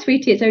says, "Hi,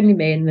 sweetie, it's only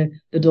me,"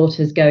 and the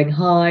daughter's going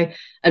hi.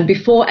 And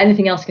before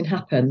anything else can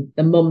happen,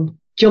 the mum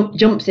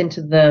jumps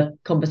into the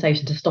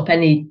conversation to stop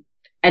any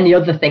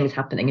other things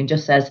happening and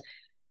just says,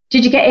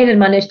 "Did you get in and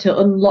manage to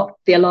unlock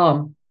the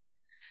alarm?"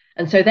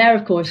 And so there,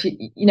 of course,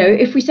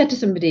 if we said to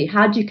somebody,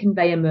 how do you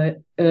convey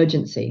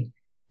urgency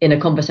in a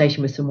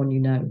conversation with someone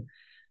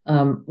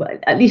well,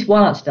 at least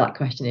one answer to that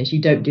question is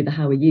you don't do the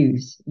how are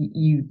yous.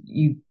 You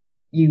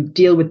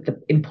deal with the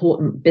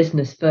important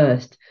business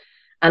first.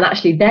 And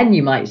actually then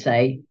you might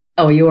say,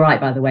 oh, are you all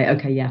right, by the way?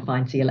 Okay, yeah,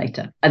 fine, see you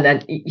later. And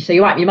then so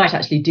you might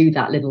actually do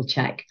that little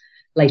check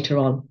later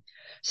on.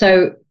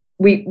 So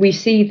we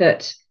see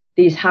that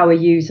these how are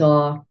yous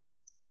are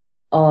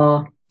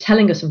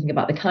telling us something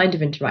about the kind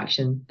of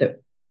interaction that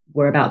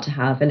we're about to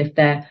have. And if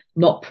they're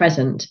not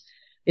present,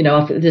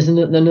 there's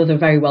another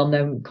very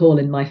well-known call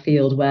in my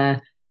field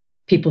where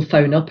people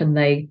phone up and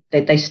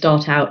they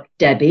start out,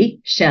 Debbie,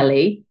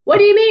 Shelley, what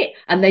do you mean?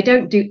 And they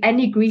don't do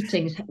any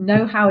greetings,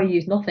 no how are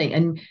you, nothing.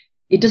 And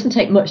it doesn't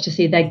take much to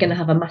see they're going to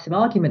have a massive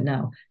argument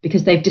now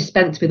because they've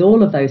dispensed with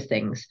all of those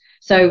things.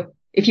 So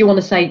if you want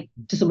to say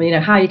to someone, you know,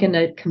 how are you going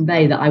to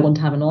convey that I want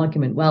to have an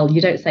argument? Well,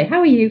 you don't say, how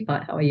are you?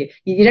 How are you?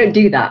 You don't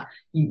do that.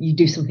 You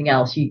do something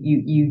else.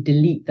 You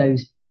delete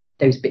those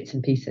bits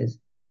and pieces.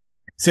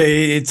 So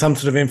it's some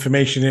sort of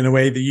information in a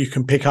way that you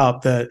can pick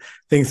up that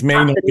things may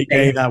not be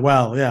going that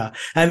well. Yeah.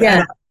 And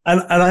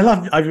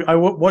I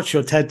watched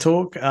your TED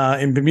talk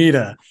in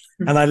Bermuda,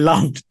 and I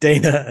loved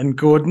Dana and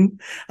Gordon.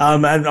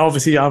 And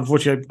obviously,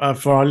 unfortunately,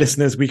 for our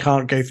listeners, we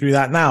can't go through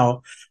that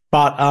now.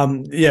 But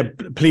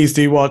please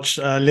do watch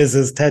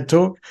Liz's TED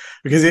talk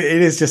because it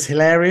is just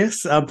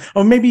hilarious.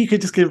 Or maybe you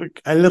could just give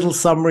a little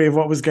summary of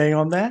what was going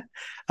on there.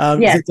 So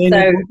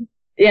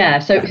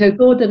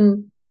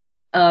Gordon,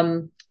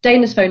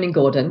 Dana's phoning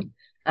Gordon,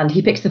 and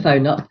he picks the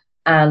phone up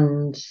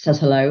and says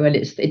hello, and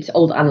it's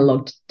old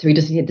analog, so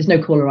there's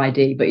no caller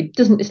ID, but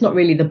it's not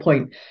really the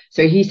point.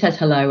 So he says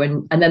hello,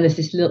 and then there's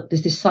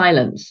this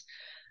silence.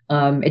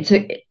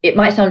 It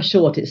might sound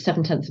short, it's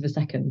 0.7 of a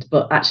second,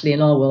 but actually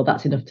in our world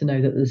that's enough to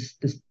know that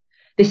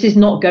this is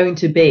not going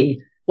to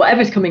be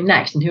whatever's coming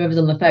next, and whoever's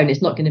on the phone,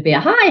 it's not going to be a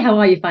hi, how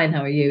are you, fine,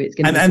 how are you? It's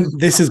going to and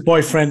this is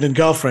boyfriend and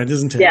girlfriend,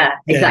 isn't it? Yeah,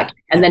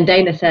 exactly. And then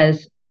Dana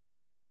says,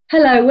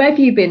 hello, where have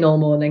you been all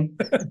morning?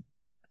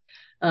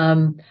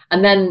 And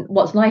then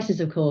what's nice is,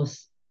 of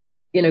course,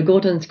 you know,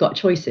 Gordon's got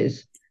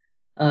choices.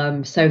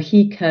 So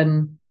he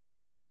can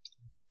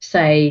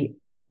say,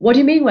 what do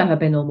you mean where have I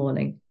been all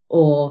morning?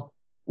 Or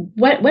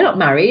we're not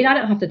married. I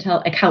don't have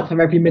to account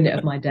for every minute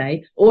of my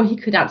day. Or he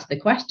could answer the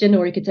question,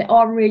 or he could say, oh,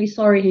 I'm really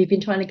sorry. You've been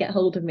trying to get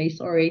hold of me.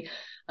 Sorry.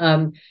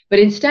 But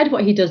instead,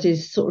 what he does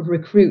is sort of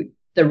recruit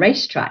the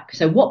racetrack.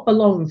 So what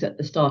belongs at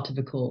the start of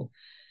a call?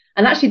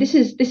 And actually, this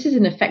is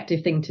an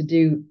effective thing to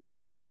do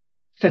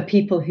for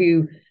people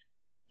who,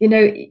 you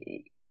know,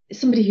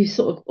 somebody who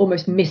sort of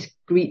almost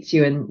misgreets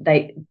you and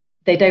they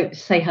don't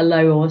say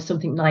hello or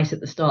something nice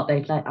at the start.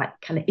 They're like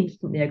kind of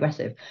instantly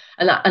aggressive.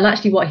 And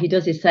actually what he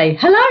does is say,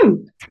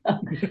 hello,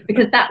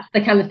 because that's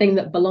the kind of thing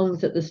that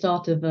belongs at the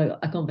start of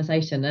a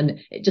conversation. And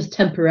it just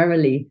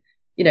temporarily,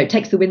 you know,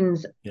 takes the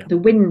wind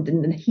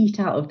and the heat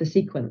out of the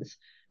sequence,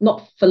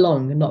 not for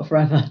long and not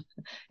forever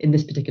in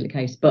this particular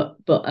case, but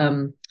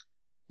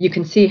you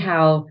can see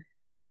how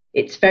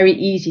it's very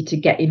easy to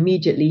get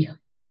immediately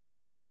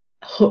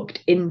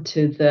hooked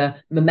into the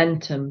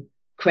momentum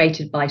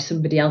created by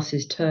somebody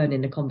else's turn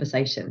in a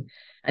conversation.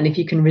 And if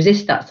you can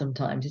resist that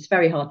sometimes, it's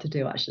very hard to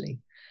do, actually.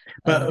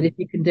 But if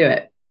you can do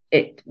it,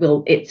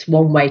 it's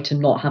one way to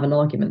not have an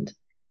argument.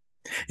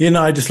 You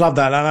know, I just love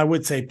that. And I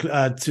would say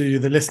to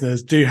the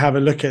listeners, do have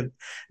a look at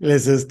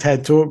Liz's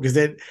TED talk, because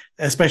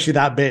especially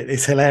that bit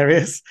is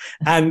hilarious.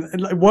 And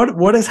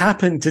what has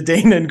happened to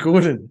Dana and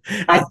Gordon?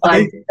 I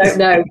don't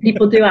know.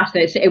 People do ask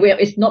it.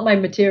 It's not my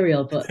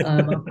material, but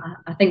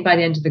I think by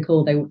the end of the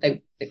call, they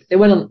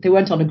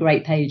weren't on a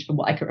great page from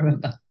what I can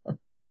remember.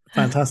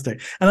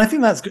 Fantastic. And I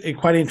think that's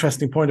quite an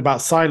interesting point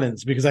about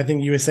silence, because I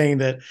think you were saying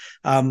that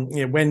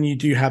you know, when you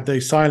do have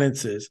those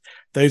silences,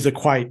 those are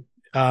quite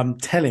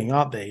telling,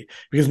 aren't they?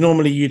 Because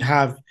normally you'd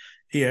have,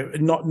 you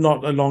know,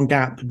 not a long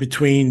gap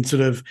between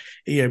sort of,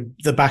 you know,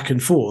 the back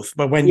and forth,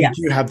 but when you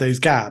do have those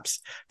gaps,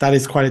 that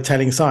is quite a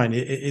telling sign.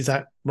 Is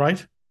that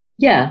right?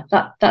 Yeah,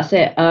 that's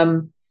it.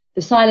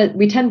 The silence,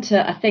 we tend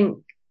to, I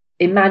think,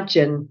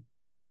 imagine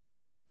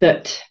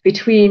that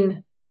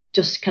between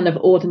just kind of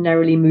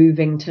ordinarily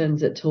moving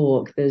turns at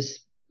talk, there's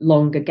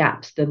longer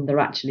gaps than there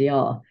actually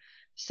are.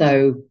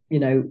 So, you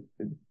know,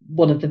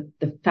 one of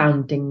the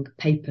founding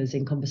papers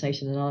in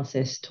conversation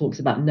analysis talks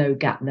about no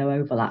gap, no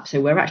overlap.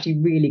 So we're actually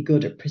really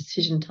good at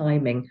precision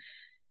timing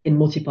in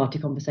multi-party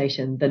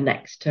conversation. The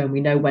next turn, we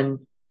know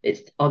when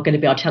it's going to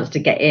be our chance to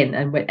get in,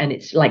 and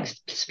it's like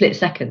split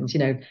seconds, you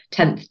know,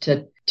 10th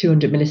to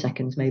 200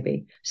 milliseconds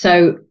maybe.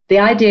 So the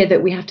idea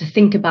that we have to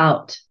think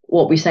about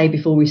what we say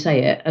before we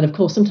say it, and of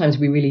course sometimes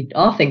we really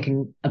are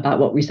thinking about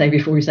what we say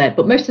before we say it,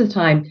 but most of the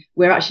time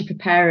we're actually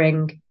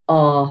preparing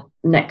our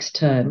next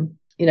turn,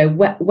 you know,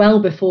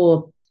 well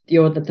before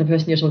the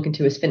person you're talking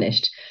to is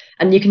finished.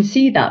 And you can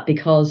see that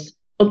because,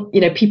 you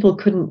know, people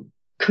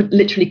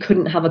literally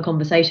couldn't have a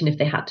conversation if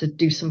they had to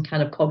do some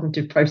kind of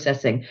cognitive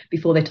processing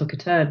before they took a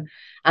turn.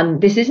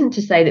 And this isn't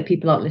to say that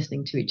people aren't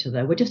listening to each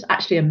other. We're just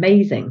actually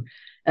amazing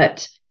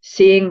at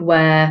seeing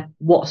where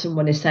what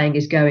someone is saying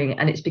is going.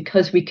 And it's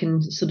because we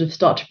can sort of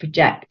start to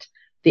project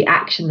the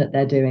action that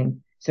they're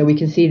doing. So we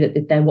can see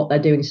that what they're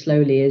doing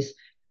slowly is,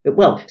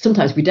 well,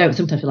 sometimes we don't.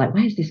 Sometimes we're like,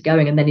 where's this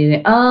going? And then you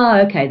think,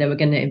 okay, they were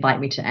going to invite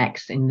me to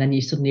X. And then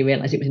you suddenly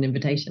realize it was an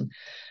invitation.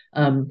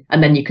 And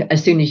then you're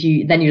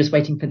just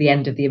waiting for the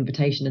end of the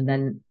invitation. And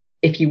then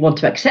if you want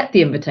to accept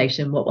the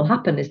invitation, what will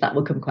happen is that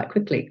will come quite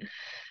quickly.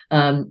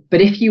 But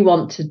if you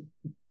want to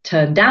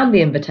turn down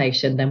the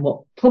invitation, then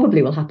what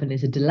probably will happen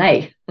is a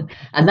delay.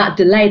 And that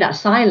delay, that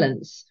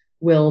silence,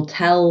 will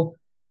tell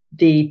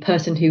the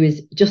person who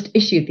is just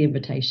issued the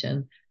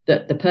invitation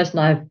that the person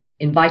I've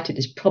invited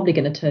is probably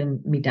going to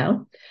turn me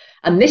down.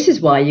 And this is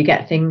why you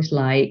get things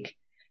like,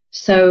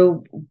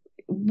 so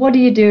what are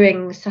you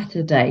doing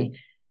Saturday?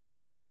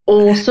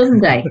 or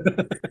Sunday.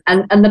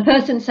 And the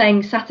person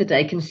saying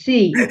Saturday can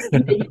see,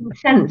 you can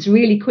sense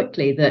really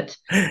quickly that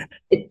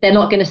they're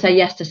not going to say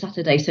yes to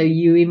Saturday. So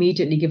you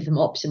immediately give them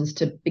options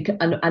to,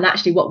 and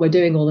actually what we're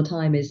doing all the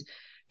time is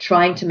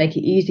trying to make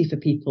it easy for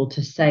people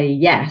to say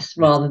yes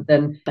rather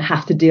than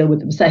have to deal with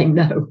them saying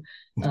no.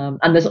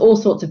 And there's all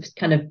sorts of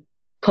kind of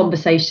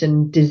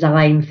conversation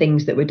design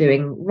things that we're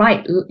doing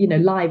right,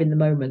 live in the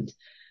moment,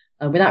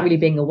 without really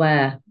being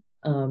aware.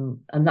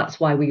 And that's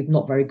why we're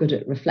not very good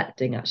at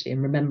reflecting actually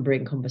and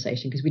remembering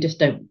conversation, because we just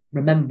don't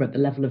remember at the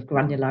level of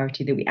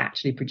granularity that we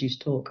actually produce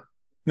talk.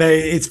 No,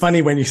 it's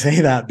funny when you say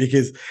that,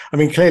 because I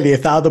mean, clearly,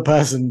 if the other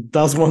person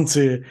does want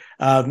to,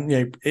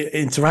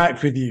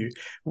 interact with you,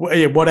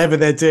 whatever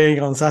they're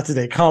doing on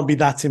Saturday can't be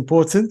that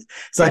important.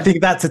 So I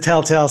think that's a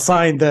telltale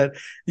sign that,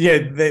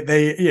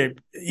 they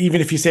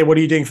even if you say, "What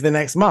are you doing for the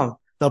next month?"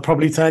 they'll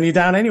probably turn you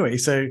down anyway.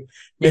 So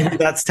maybe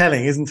that's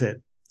telling, isn't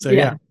it? So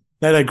yeah.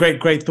 No,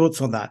 great thoughts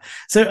on that.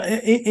 So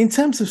in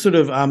terms of sort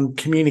of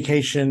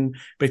communication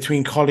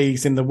between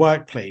colleagues in the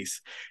workplace,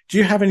 do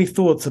you have any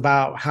thoughts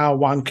about how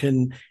one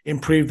can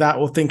improve that,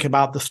 or think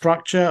about the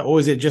structure?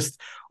 Or is it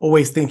just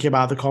always thinking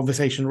about the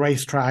conversation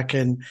racetrack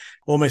and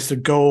almost a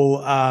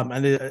goal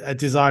and a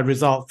desired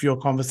result for your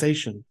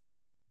conversation?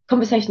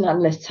 Conversation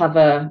analysts have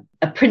a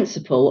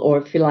principle,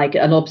 or if you like,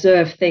 an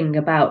observed thing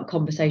about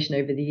conversation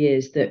over the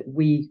years that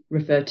we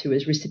refer to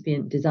as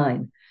recipient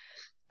design.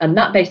 And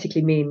that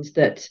basically means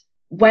that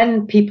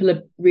when people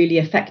are really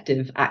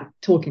effective at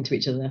talking to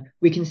each other,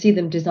 we can see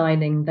them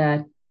designing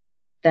their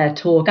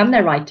talk and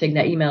their writing,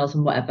 their emails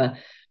and whatever,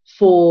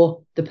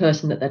 for the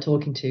person that they're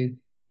talking to.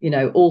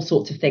 All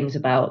sorts of things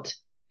about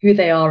who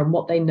they are and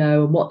what they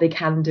know and what they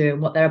can do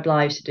and what they're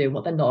obliged to do and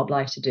what they're not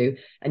obliged to do.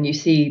 And you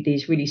see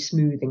these really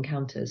smooth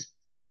encounters.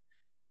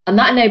 And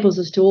that enables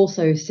us to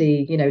also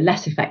see,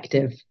 less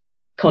effective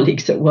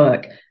colleagues at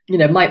work.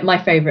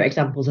 My favorite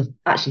examples of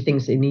actually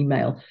things in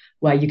email,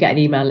 where you get an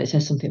email and it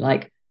says something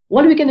like,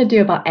 "What are we going to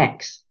do about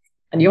X?"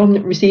 And you're on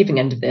the receiving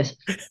end of this.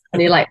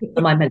 And you're like,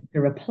 am I meant to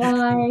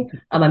reply?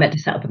 Am I meant to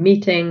set up a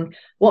meeting?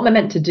 What am I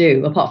meant to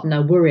do, apart from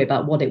now worry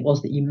about what it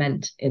was that you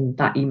meant in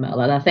that email?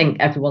 And I think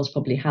everyone's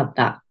probably had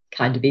that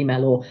kind of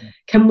email. Or,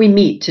 "Can we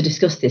meet to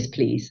discuss this,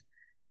 please?"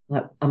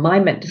 Like, am I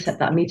meant to set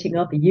that meeting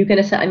up? Are you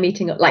going to set a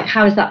meeting up? Like,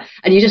 how is that?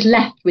 And you're just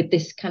left with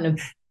this kind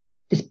of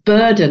this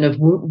burden of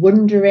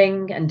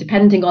wondering, and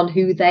depending on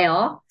who they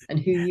are and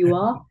who you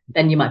are,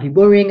 then you might be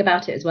worrying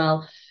about it as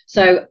well.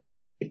 So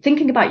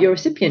thinking about your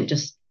recipient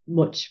just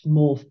much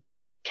more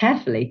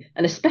carefully,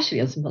 and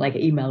especially on something like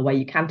an email where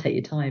you can take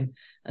your time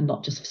and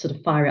not just sort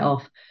of fire it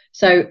off.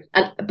 So,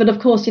 but of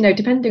course,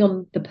 depending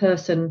on the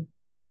person,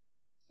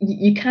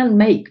 you can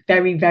make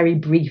very, very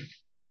brief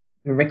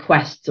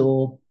requests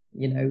or,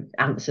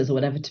 answers or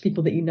whatever to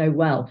people that you know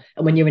well,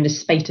 and when you're in a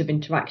spate of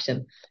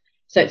interaction.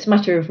 So it's a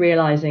matter of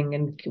realizing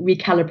and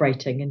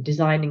recalibrating and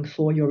designing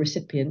for your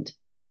recipient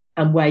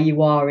and where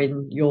you are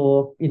in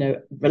your,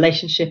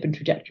 relationship and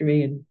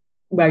trajectory, and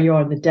where you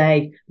are in the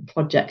day, and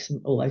projects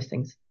and all those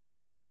things.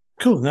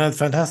 Cool. No, that's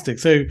fantastic.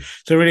 So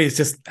really it's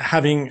just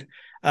having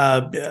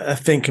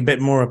think a bit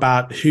more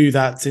about who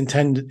that's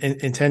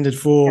intended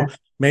for,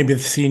 maybe the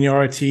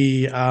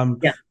seniority, are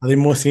they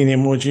more senior,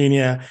 more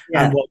junior,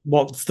 and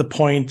what's the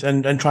point,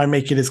 and try and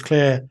make it as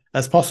clear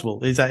as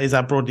possible. Is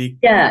that broadly?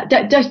 Yeah,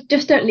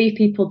 just don't leave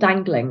people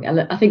dangling.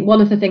 And I think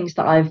one of the things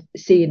that I've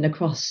seen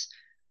across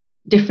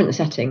different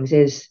settings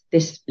is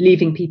this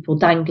leaving people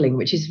dangling,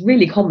 which is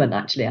really common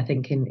actually, I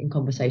think, in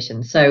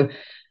conversations. So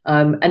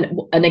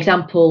an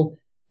example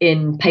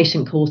in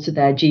patient calls to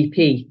their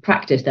GP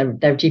practice, their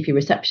GP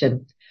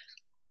reception,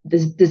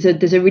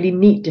 there's a really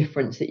neat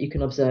difference that you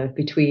can observe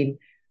between.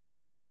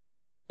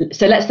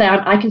 So let's say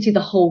I can see the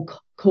whole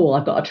call,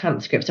 I've got a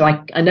transcript, so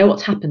I know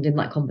what's happened in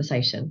that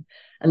conversation.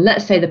 And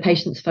let's say the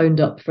patient's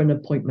phoned up for an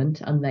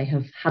appointment and they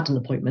have had an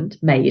appointment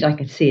made, I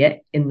can see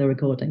it in the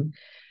recording.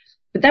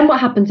 But then what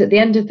happens at the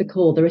end of the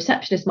call, the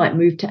receptionist might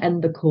move to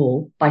end the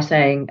call by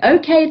saying,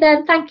 "Okay,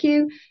 then, thank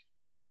you."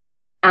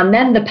 And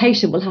then the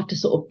patient will have to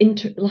sort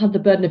of will have the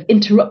burden of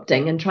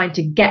interrupting and trying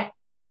to get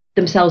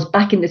themselves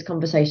back in this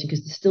conversation,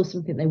 because there's still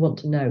something they want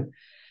to know.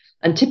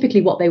 And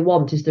typically what they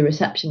want is the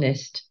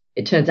receptionist,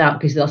 it turns out,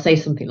 because they'll say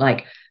something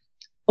like,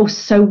 "Oh,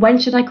 so when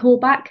should I call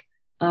back?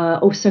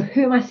 Oh, so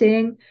who am I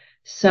seeing?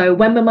 So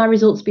when will my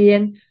results be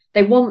in?"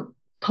 They want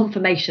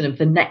confirmation of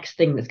the next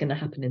thing that's going to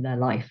happen in their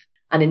life.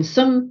 And in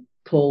some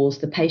calls,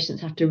 the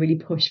patients have to really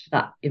push for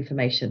that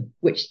information,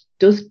 which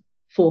does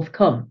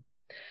forthcome.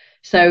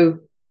 So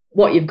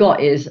what you've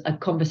got is a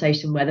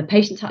conversation where the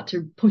patients had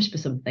to push for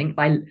something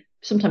by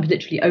sometimes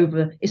literally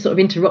it's sort of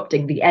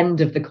interrupting the end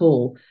of the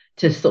call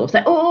to sort of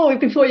say, "Oh,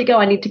 before you go,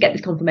 I need to get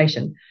this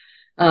confirmation."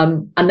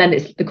 And then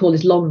the call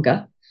is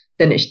longer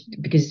than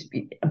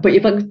but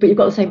you've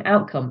got the same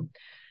outcome.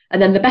 And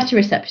then the better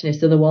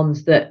receptionists are the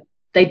ones that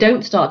they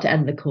don't start to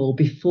end the call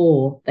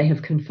before they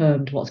have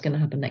confirmed what's going to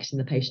happen next in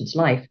the patient's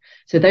life.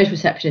 So those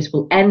receptionists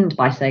will end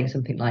by saying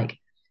something like,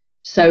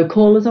 "So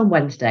call us on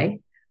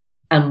Wednesday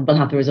and we'll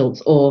have the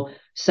results. Or,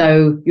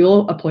 so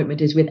your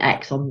appointment is with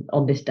X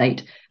on this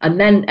date. And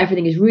then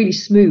everything is really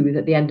smooth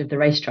at the end of the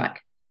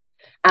racetrack.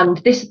 And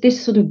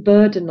this sort of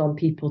burden on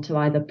people to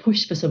either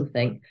push for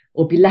something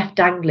or be left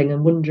dangling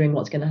and wondering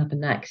what's going to happen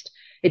next.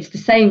 It's the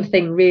same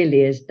thing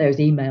really as those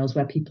emails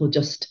where people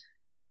just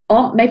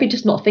aren't maybe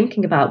just not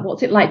thinking about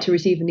what's it like to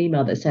receive an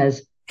email that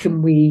says,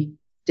 can we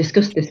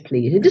discuss this,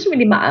 please? It doesn't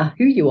really matter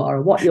who you are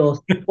or what your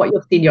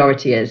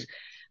seniority is.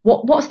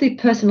 What's the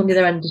person on the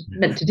other end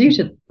meant to do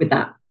with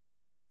that?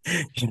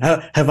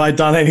 Have I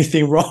done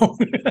anything wrong?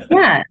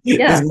 Yeah.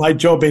 Is my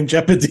job in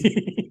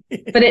jeopardy?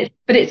 but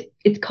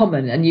it's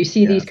common, and you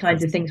see these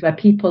kinds of things where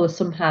people are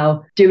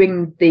somehow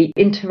doing the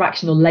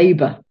interactional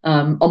labor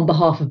on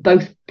behalf of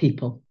both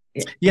people.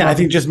 I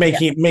think just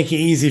make it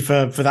easy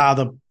for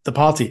the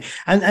party.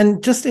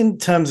 And just in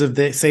terms of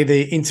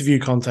the interview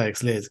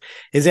context, Liz,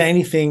 is there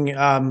anything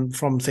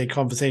from say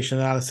conversation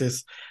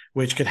analysis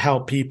which could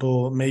help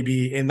people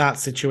maybe in that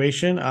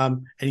situation?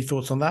 Any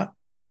thoughts on that?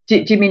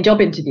 Do you mean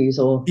job interviews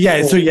or?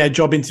 Yeah, so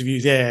job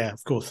interviews. Yeah,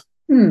 of course.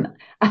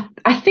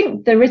 I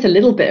think there is a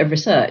little bit of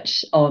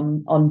research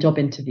on job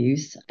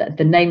interviews.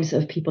 The names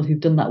of people who've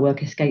done that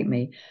work escape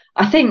me.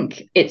 I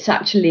think it's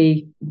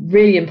actually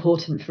really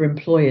important for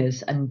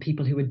employers and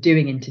people who are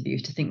doing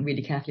interviews to think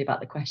really carefully about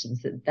the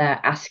questions that they're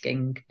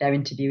asking their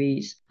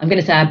interviewees. I'm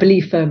going to say I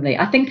believe firmly.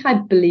 I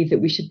believe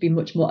that we should be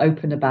much more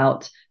open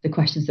about the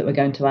questions that we're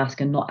going to ask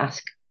and not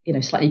ask,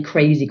 slightly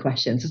crazy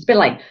questions. It's a bit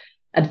like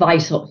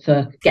advice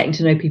for getting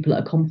to know people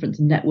at a conference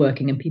and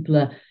networking, and people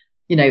are,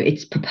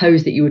 it's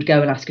proposed that you would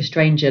go and ask a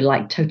stranger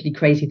like totally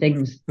crazy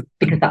things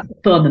because that's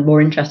fun and more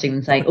interesting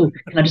than saying, oh,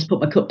 can I just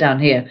put my cup down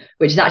here,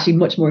 which is actually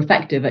much more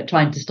effective at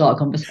trying to start a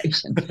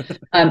conversation.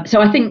 So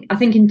I think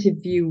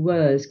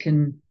interviewers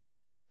can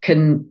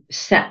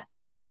set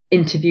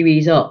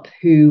interviewees up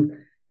who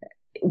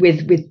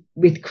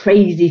with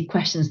crazy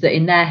questions that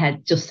in their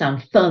head just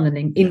sound fun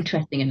and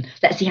interesting, and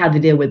let's see how they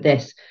deal with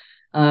this.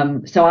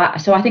 So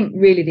I think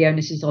really the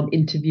onus is on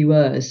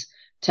interviewers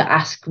to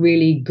ask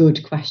really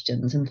good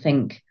questions and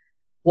think,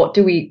 what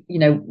do we,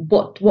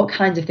 what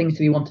kinds of things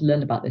do we want to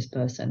learn about this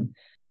person?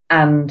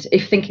 And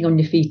if thinking on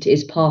your feet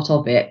is part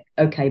of it,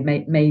 okay,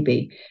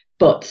 maybe.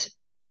 But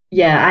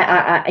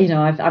yeah,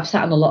 I've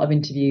sat on a lot of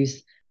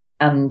interviews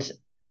and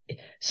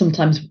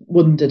sometimes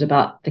wondered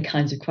about the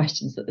kinds of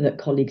questions that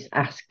colleagues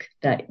ask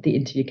the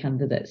interview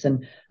candidates,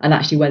 and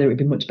actually whether it would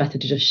be much better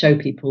to just show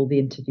people the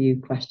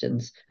interview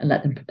questions and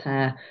let them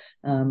prepare.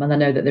 And I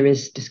know that there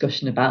is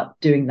discussion about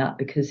doing that,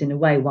 because in a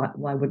way,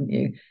 why wouldn't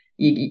you?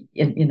 Yeah,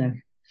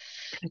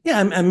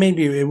 and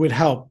maybe it would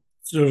help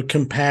sort of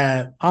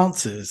compare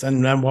answers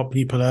and what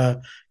people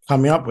are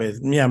coming up with.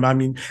 Yeah, I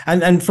mean,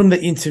 and from the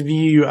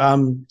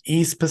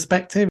interviewee's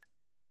perspective,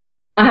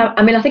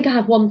 I think I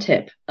have one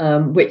tip,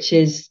 which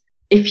is,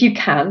 if you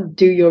can,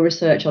 do your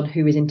research on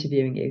who is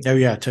interviewing you. Oh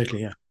yeah,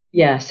 totally. Yeah.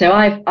 Yeah. So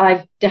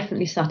I've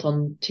definitely sat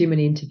on too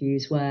many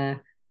interviews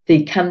where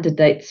the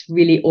candidates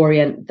really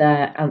orient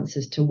their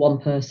answers to one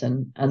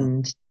person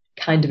and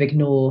kind of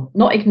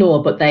not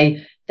ignore, but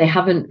they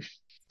haven't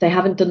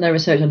done their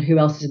research on who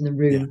else is in the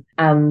room.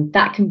 Yeah. And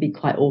that can be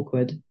quite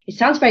awkward. It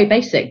sounds very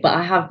basic,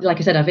 but like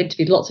I said, I've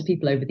interviewed lots of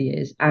people over the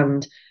years,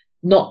 and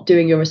not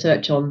doing your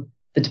research on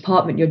the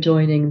department you're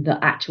joining, the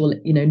actual,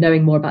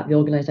 knowing more about the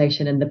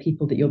organization and the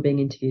people that you're being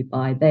interviewed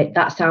by.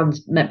 That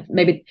sounds,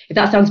 maybe if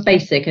that sounds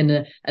basic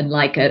and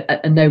like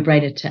a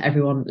no-brainer to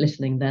everyone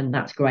listening, then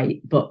that's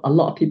great. But a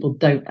lot of people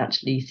don't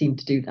actually seem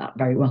to do that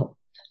very well.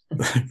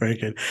 Very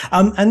good.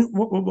 And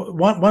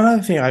one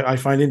other thing I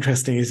find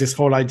interesting is this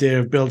whole idea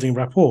of building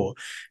rapport.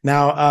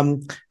 Now,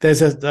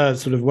 there's a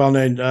sort of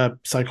well-known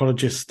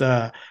psychologist,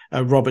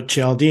 Robert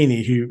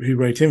Cialdini, who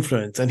wrote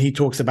Influence, and he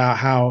talks about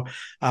how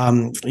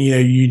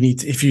you need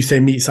to, if you say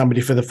meet somebody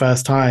for the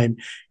first time,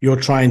 you're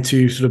trying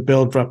to sort of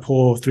build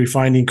rapport through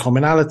finding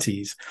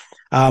commonalities.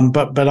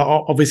 But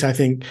obviously, I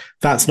think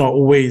that's not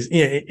always,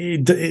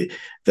 that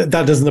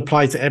doesn't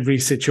apply to every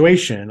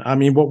situation. I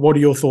mean, what are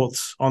your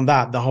thoughts on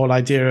that, the whole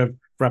idea of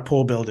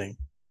rapport building?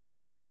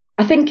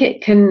 I think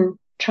it can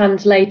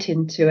translate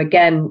into,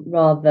 again,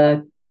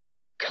 rather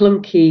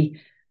clunky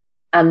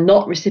and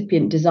not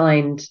recipient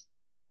designed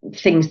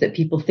things that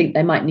people think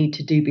they might need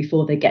to do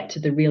before they get to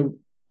the real,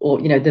 or,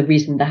 the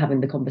reason they're having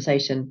the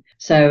conversation.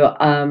 So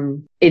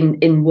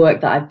in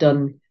work that I've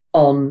done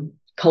on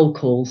cold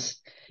calls,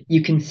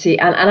 you can see,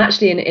 and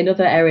actually in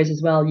other areas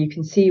as well, you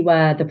can see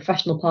where the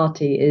professional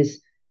party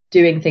is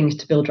doing things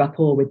to build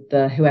rapport with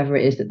whoever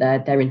it is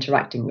that they're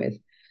interacting with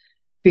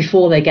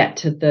before they get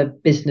to the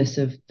business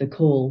of the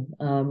call.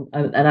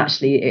 And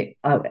actually,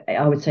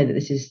 I would say that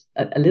this is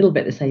a little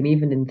bit the same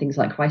even in things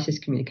like crisis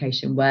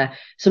communication, where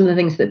some of the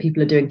things that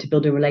people are doing to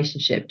build a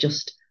relationship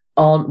just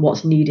aren't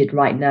what's needed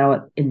right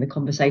now in the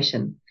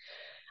conversation.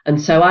 And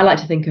so I like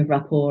to think of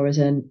rapport as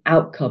an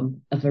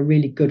outcome of a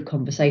really good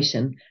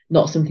conversation,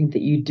 not something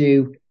that you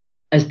do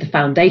as the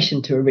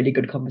foundation to a really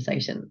good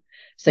conversation.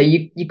 So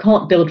you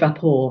can't build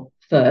rapport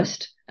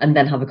first and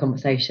then have a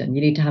conversation.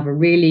 You need to have a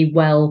really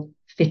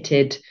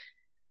well-fitted,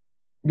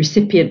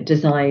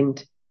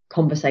 recipient-designed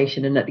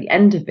conversation, and at the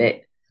end of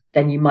it,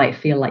 then you might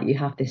feel like you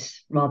have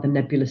this rather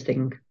nebulous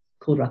thing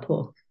called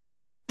rapport.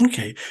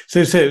 Okay,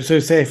 so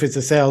say if it's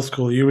a sales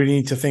call, you really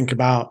need to think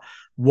about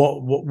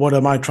what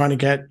am I trying to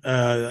get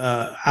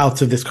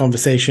out of this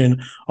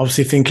conversation.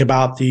 Obviously, think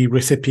about the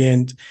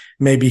recipient.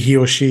 Maybe he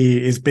or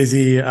she is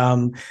busy,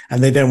 and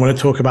they don't want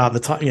to talk about the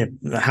time.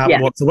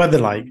 What's the weather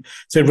like?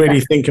 So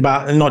really think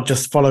about, and not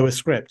just follow a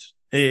script.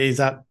 Is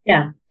that?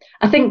 Yeah,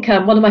 I think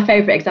one of my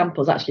favorite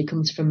examples actually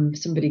comes from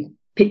somebody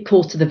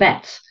calls to the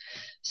vet.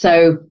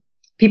 So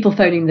people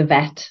phoning the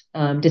vet,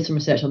 did some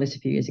research on this a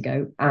few years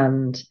ago,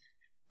 and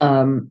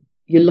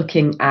you're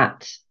looking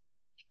at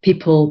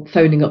people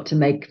phoning up to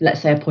make, let's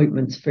say,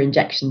 appointments for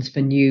injections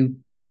for new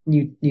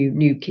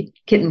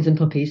kittens and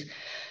puppies.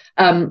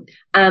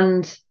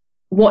 And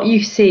what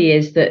you see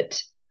is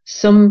that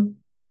some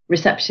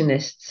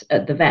receptionists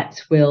at the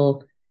vets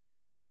will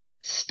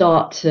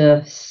start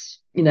to,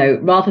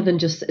 rather than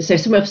just, so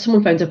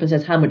someone phones up and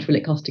says, how much will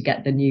it cost to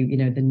get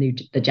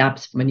the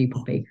jabs from a new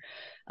puppy?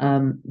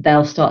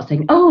 They'll start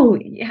saying, oh,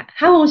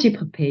 how old's your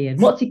puppy,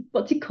 and what's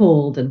he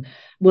called, and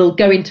we'll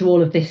go into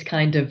all of this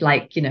kind of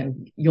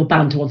you're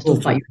bound to want to talk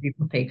about your new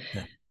puppy.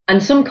 Yeah.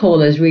 And some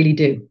callers really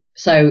do.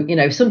 So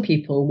some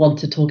people want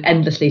to talk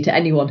endlessly to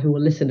anyone who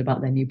will listen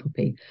about their new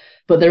puppy,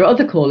 but there are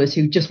other callers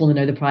who just want to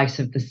know the price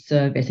of the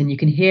service, and you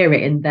can hear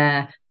it in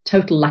their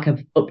total lack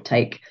of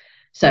uptake.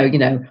 So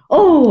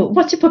oh,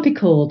 what's your puppy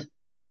called?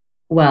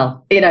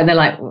 Well, they're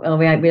like, oh,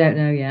 we don't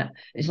know yet.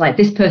 It's like,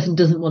 this person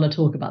doesn't want to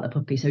talk about the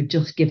puppy, so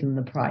just give them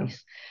the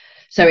price.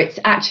 So it's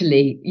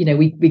actually,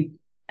 we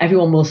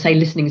everyone will say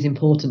listening is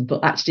important,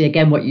 but actually,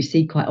 again, what you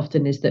see quite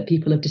often is that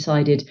people have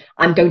decided,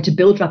 I'm going to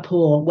build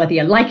rapport, whether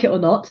you like it or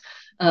not,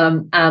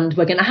 and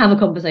we're going to have a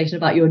conversation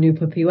about your new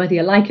puppy, whether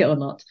you like it or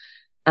not.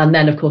 And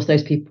then, of course,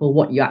 those people,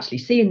 what you actually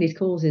see in these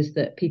calls is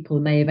that people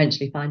may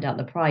eventually find out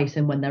the price.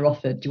 And when they're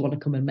offered, do you want to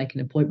come and make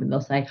an appointment?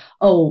 They'll say,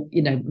 oh,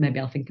 maybe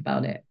I'll think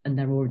about it. And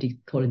they're already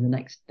calling the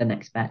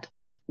next vet.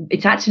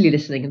 It's actually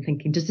listening and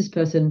thinking, does this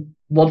person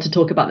want to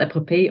talk about their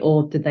puppy,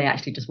 or did they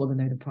actually just want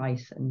to know the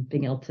price? And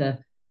being able to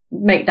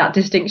make that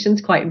distinction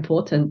is quite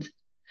important.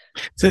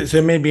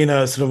 So maybe in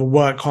a sort of a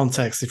work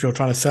context, if you're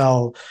trying to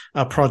sell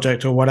a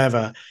project or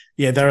whatever,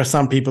 there are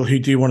some people who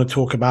do want to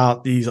talk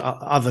about these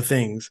other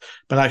things,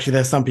 but actually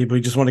there's some people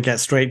who just want to get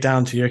straight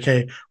down to,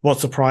 okay,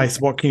 what's the price?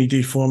 What can you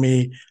do for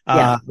me?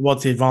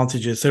 What's the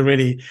advantages? So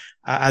really,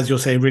 as you'll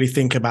say, really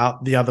think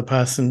about the other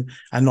person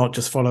and not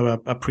just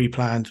follow a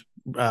pre-planned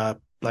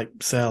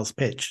sales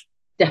pitch.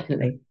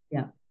 Definitely.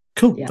 Yeah.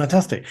 Cool. Yeah.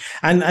 Fantastic.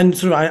 And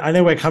sort of, I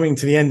know we're coming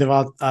to the end of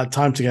our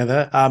time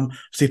together.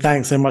 So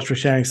thanks so much for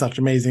sharing such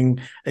amazing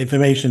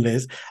information,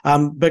 Liz.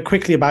 But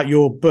quickly about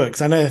your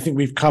books. I think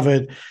we've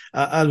covered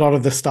a lot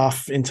of the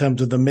stuff in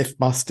terms of the myth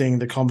busting,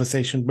 the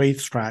conversation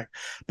racetrack,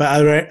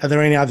 but are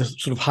there any other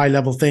sort of high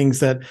level things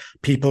that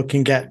people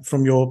can get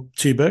from your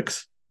two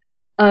books?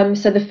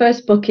 So the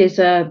first book is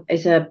a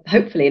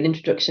hopefully an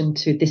introduction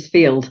to this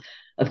field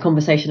of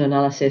conversation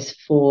analysis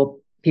for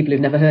people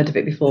who've never heard of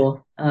it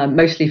before,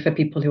 mostly for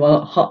people who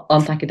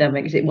aren't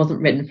academics. It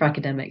wasn't written for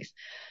academics.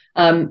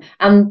 And,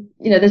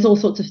 there's all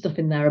sorts of stuff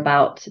in there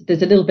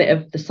there's a little bit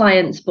of the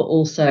science, but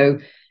also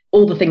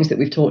all the things that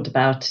we've talked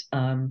about,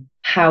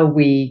 how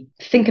we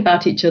think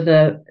about each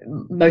other,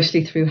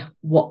 mostly through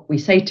what we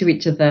say to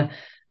each other,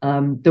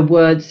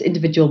 the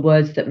individual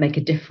words that make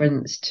a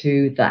difference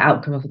to the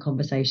outcome of a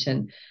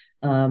conversation.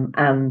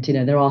 And,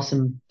 there are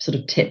some sort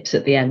of tips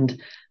at the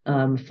end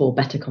for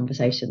better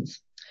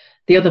conversations.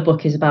 The other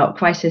book is about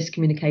crisis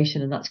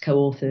communication, and that's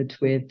co-authored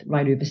with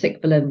Reinuva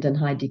Sikveland and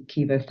Heidi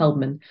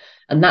Kivo-Feldman.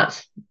 And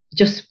that's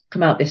just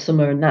come out this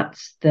summer, and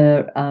that's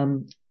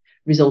the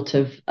result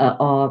of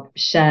our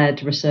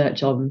shared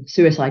research on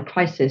suicide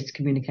crisis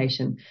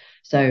communication.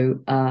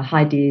 So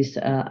Heidi's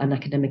an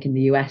academic in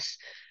the US,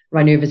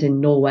 Reinuva's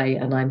in Norway,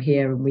 and I'm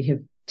here, and we have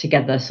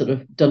together sort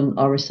of done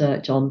our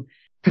research on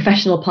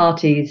professional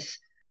parties,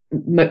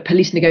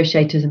 police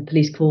negotiators and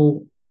police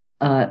call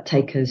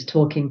takers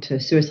talking to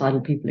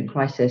suicidal people in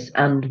crisis.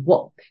 And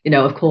what,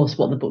 of course,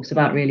 what the book's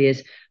about really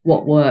is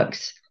what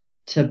works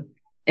to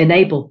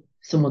enable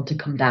someone to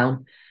come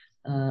down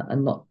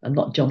and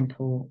not jump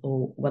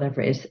or whatever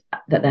it is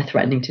that they're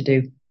threatening to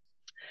do.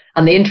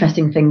 And the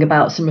interesting thing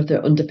about some of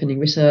the underpinning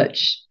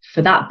research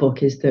for that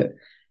book is that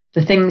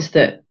the things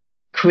that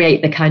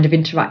create the kind of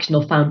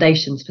interactional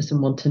foundations for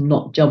someone to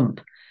not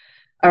jump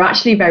are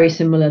actually very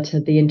similar to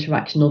the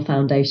interactional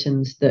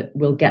foundations that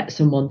will get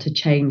someone to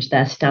change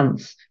their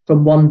stance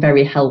from one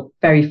very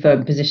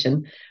firm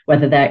position,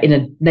 whether they're in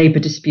a neighbour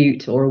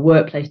dispute or a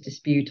workplace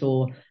dispute,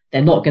 or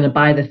they're not going to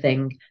buy the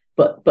thing,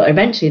 but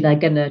eventually they're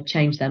going to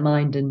change their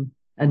mind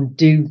and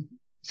do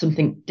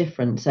something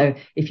different. So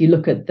if you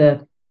look at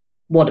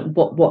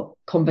what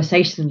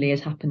conversationally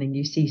is happening,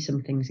 you see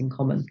some things in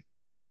common.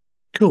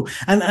 Cool.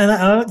 And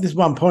I like this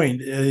one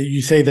point.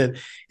 You say that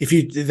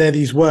there are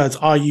these words,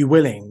 are you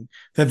willing,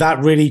 that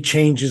really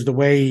changes the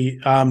way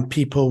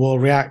people will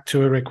react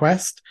to a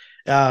request.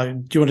 Do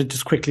you want to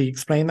just quickly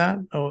explain that?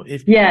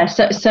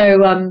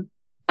 So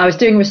I was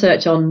doing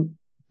research on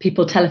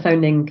people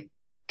telephoning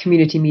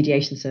community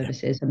mediation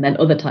services and then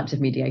other types of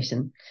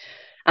mediation.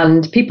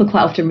 And people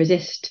quite often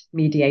resist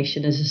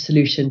mediation as a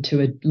solution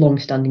to a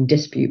long-standing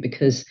dispute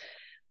because,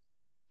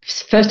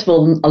 first of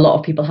all, a lot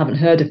of people haven't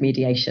heard of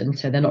mediation,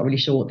 so they're not really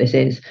sure what this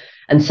is.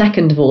 And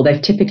second of all,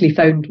 they've typically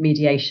phoned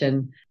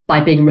mediation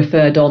by being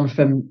referred on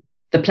from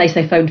the place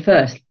they phoned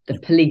first, the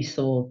police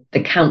or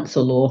the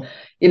council or,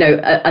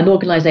 an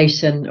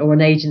organisation or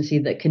an agency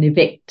that can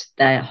evict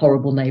their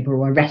horrible neighbour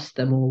or arrest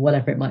them or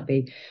whatever it might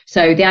be.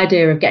 So the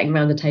idea of getting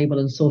around the table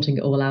and sorting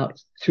it all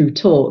out through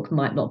talk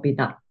might not be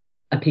that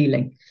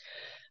appealing.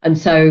 And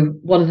so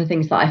one of the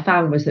things that I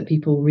found was that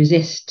people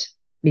resist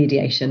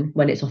mediation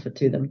when it's offered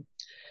to them.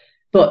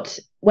 But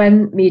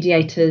when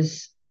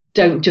mediators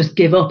don't just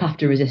give up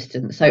after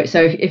resistance, so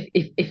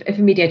if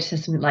a mediator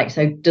says something like,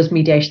 so does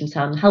mediation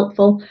sound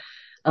helpful?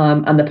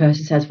 And the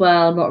person says,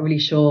 well, I'm not really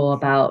sure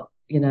about,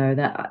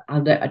 that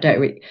I don't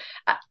really.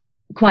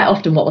 Quite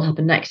often what will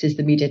happen next is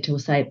the mediator will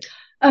say,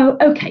 oh,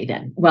 okay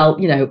then. Well,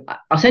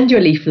 I'll send you a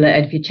leaflet,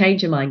 and if you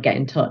change your mind, get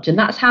in touch. And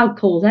that's how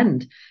calls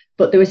end.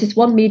 But there was this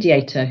one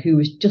mediator who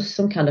was just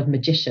some kind of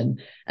magician.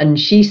 And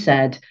she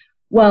said,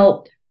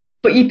 well,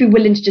 but you'd be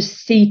willing to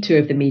just see two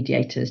of the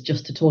mediators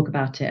just to talk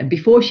about it. And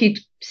before she'd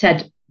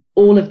said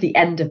all of the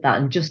end of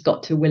that and just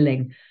got to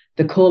willing,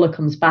 the caller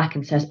comes back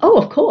and says, oh,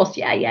 of course.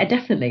 Yeah,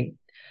 definitely.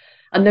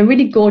 And the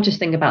really gorgeous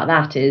thing about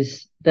that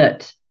is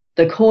that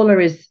the caller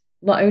is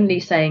not only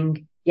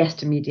saying yes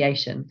to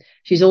mediation,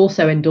 she's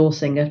also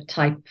endorsing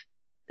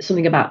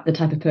something about the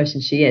type of person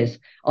she is.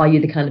 Are you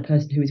the kind of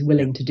person who is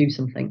willing to do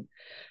something?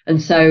 And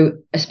so,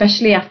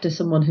 especially after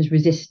someone has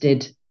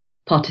resisted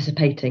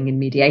participating in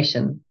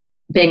mediation,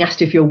 being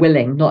asked if you're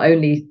willing not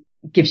only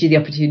gives you the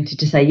opportunity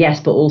to say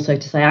yes, but also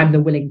to say, I'm the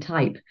willing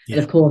type. Yeah.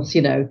 And of course,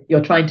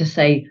 you're trying to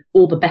say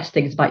all the best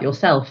things about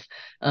yourself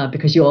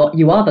because you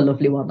are the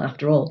lovely one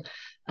after all.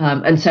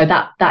 And so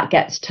that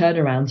gets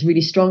turnarounds,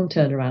 really strong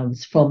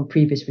turnarounds from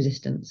previous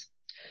resistance.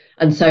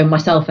 And so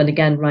myself and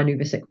again, Ryan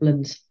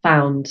Sikland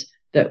found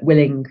that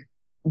willing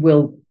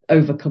will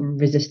overcome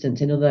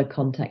resistance in other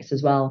contexts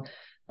as well.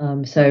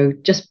 So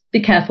just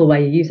be careful where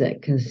you use it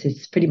because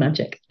it's pretty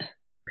magic.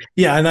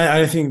 Yeah, and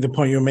I think the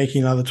point you're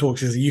making in other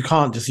talks is you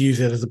can't just use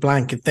it as a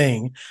blanket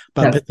thing,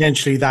 but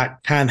potentially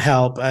that can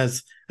help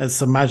as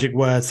some magic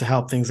words to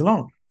help things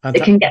along.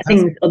 It can get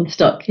things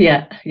unstuck.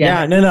 Yeah.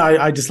 No,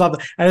 I just love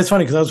that. And it's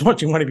funny because I was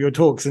watching one of your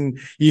talks and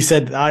you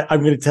said,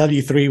 I'm going to tell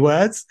you 3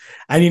 words,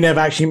 and you never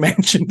actually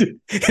mentioned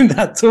it in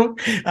that talk.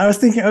 I was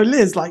thinking, oh,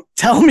 Liz,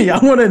 tell me, I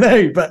want to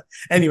know. But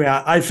anyway,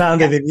 I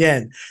found it in the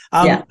end.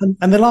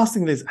 And the last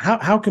thing, Liz,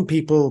 how can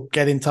people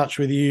get in touch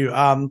with you?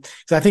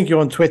 Because I think you're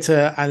on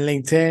Twitter and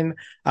LinkedIn.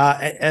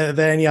 Are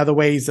there any other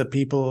ways that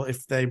people,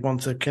 if they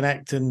want to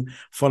connect and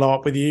follow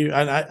up with you,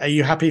 and are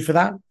you happy for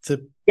that?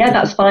 Yeah,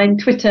 that's fine.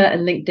 Twitter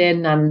and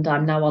LinkedIn, and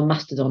I'm now on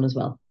Mastodon as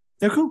well.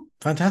 Oh, cool.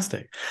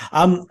 Fantastic.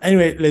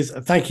 Anyway, Liz,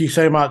 thank you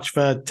so much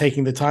for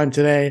taking the time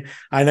today.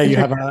 I know you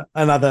have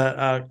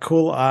another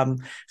call.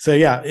 So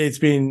yeah, it's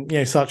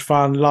been such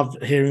fun.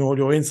 Loved hearing all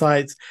your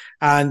insights.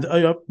 And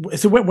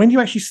so when do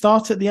you actually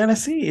start at the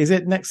NSC? Is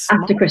it next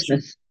after March?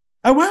 Christmas?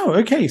 Oh wow.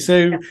 Okay.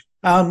 So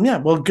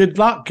well, good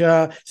luck.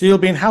 So you'll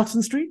be in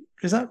Houghton Street.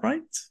 Is that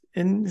right?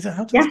 Is that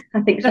Houghton? Yeah,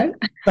 I think so.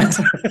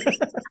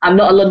 I'm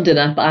not a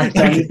Londoner, but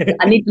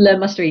I need to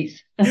learn my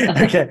streets.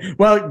 Okay.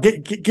 Well,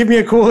 give me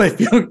a call if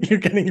you're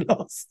getting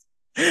lost.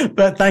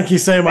 But thank you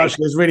so much,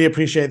 Liz. Really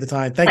appreciate the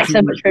time. Thanks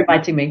so much for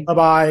inviting me.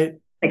 Bye-bye.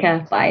 Take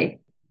care. Bye.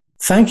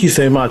 Thank you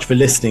so much for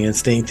listening and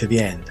staying to the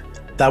end.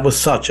 That was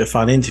such a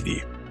fun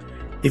interview.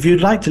 If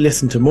you'd like to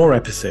listen to more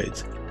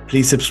episodes,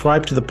 please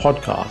subscribe to the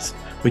podcast,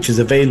 which is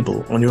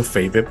available on your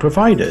favorite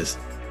providers,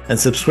 and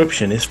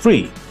subscription is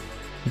free.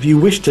 If you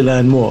wish to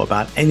learn more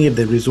about any of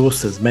the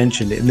resources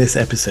mentioned in this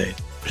episode,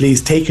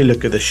 please take a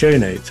look at the show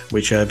notes,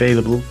 which are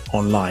available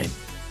online.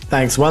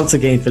 Thanks once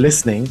again for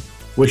listening.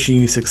 Wishing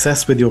you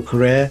success with your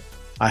career.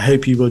 I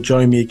hope you will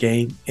join me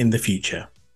again in the future.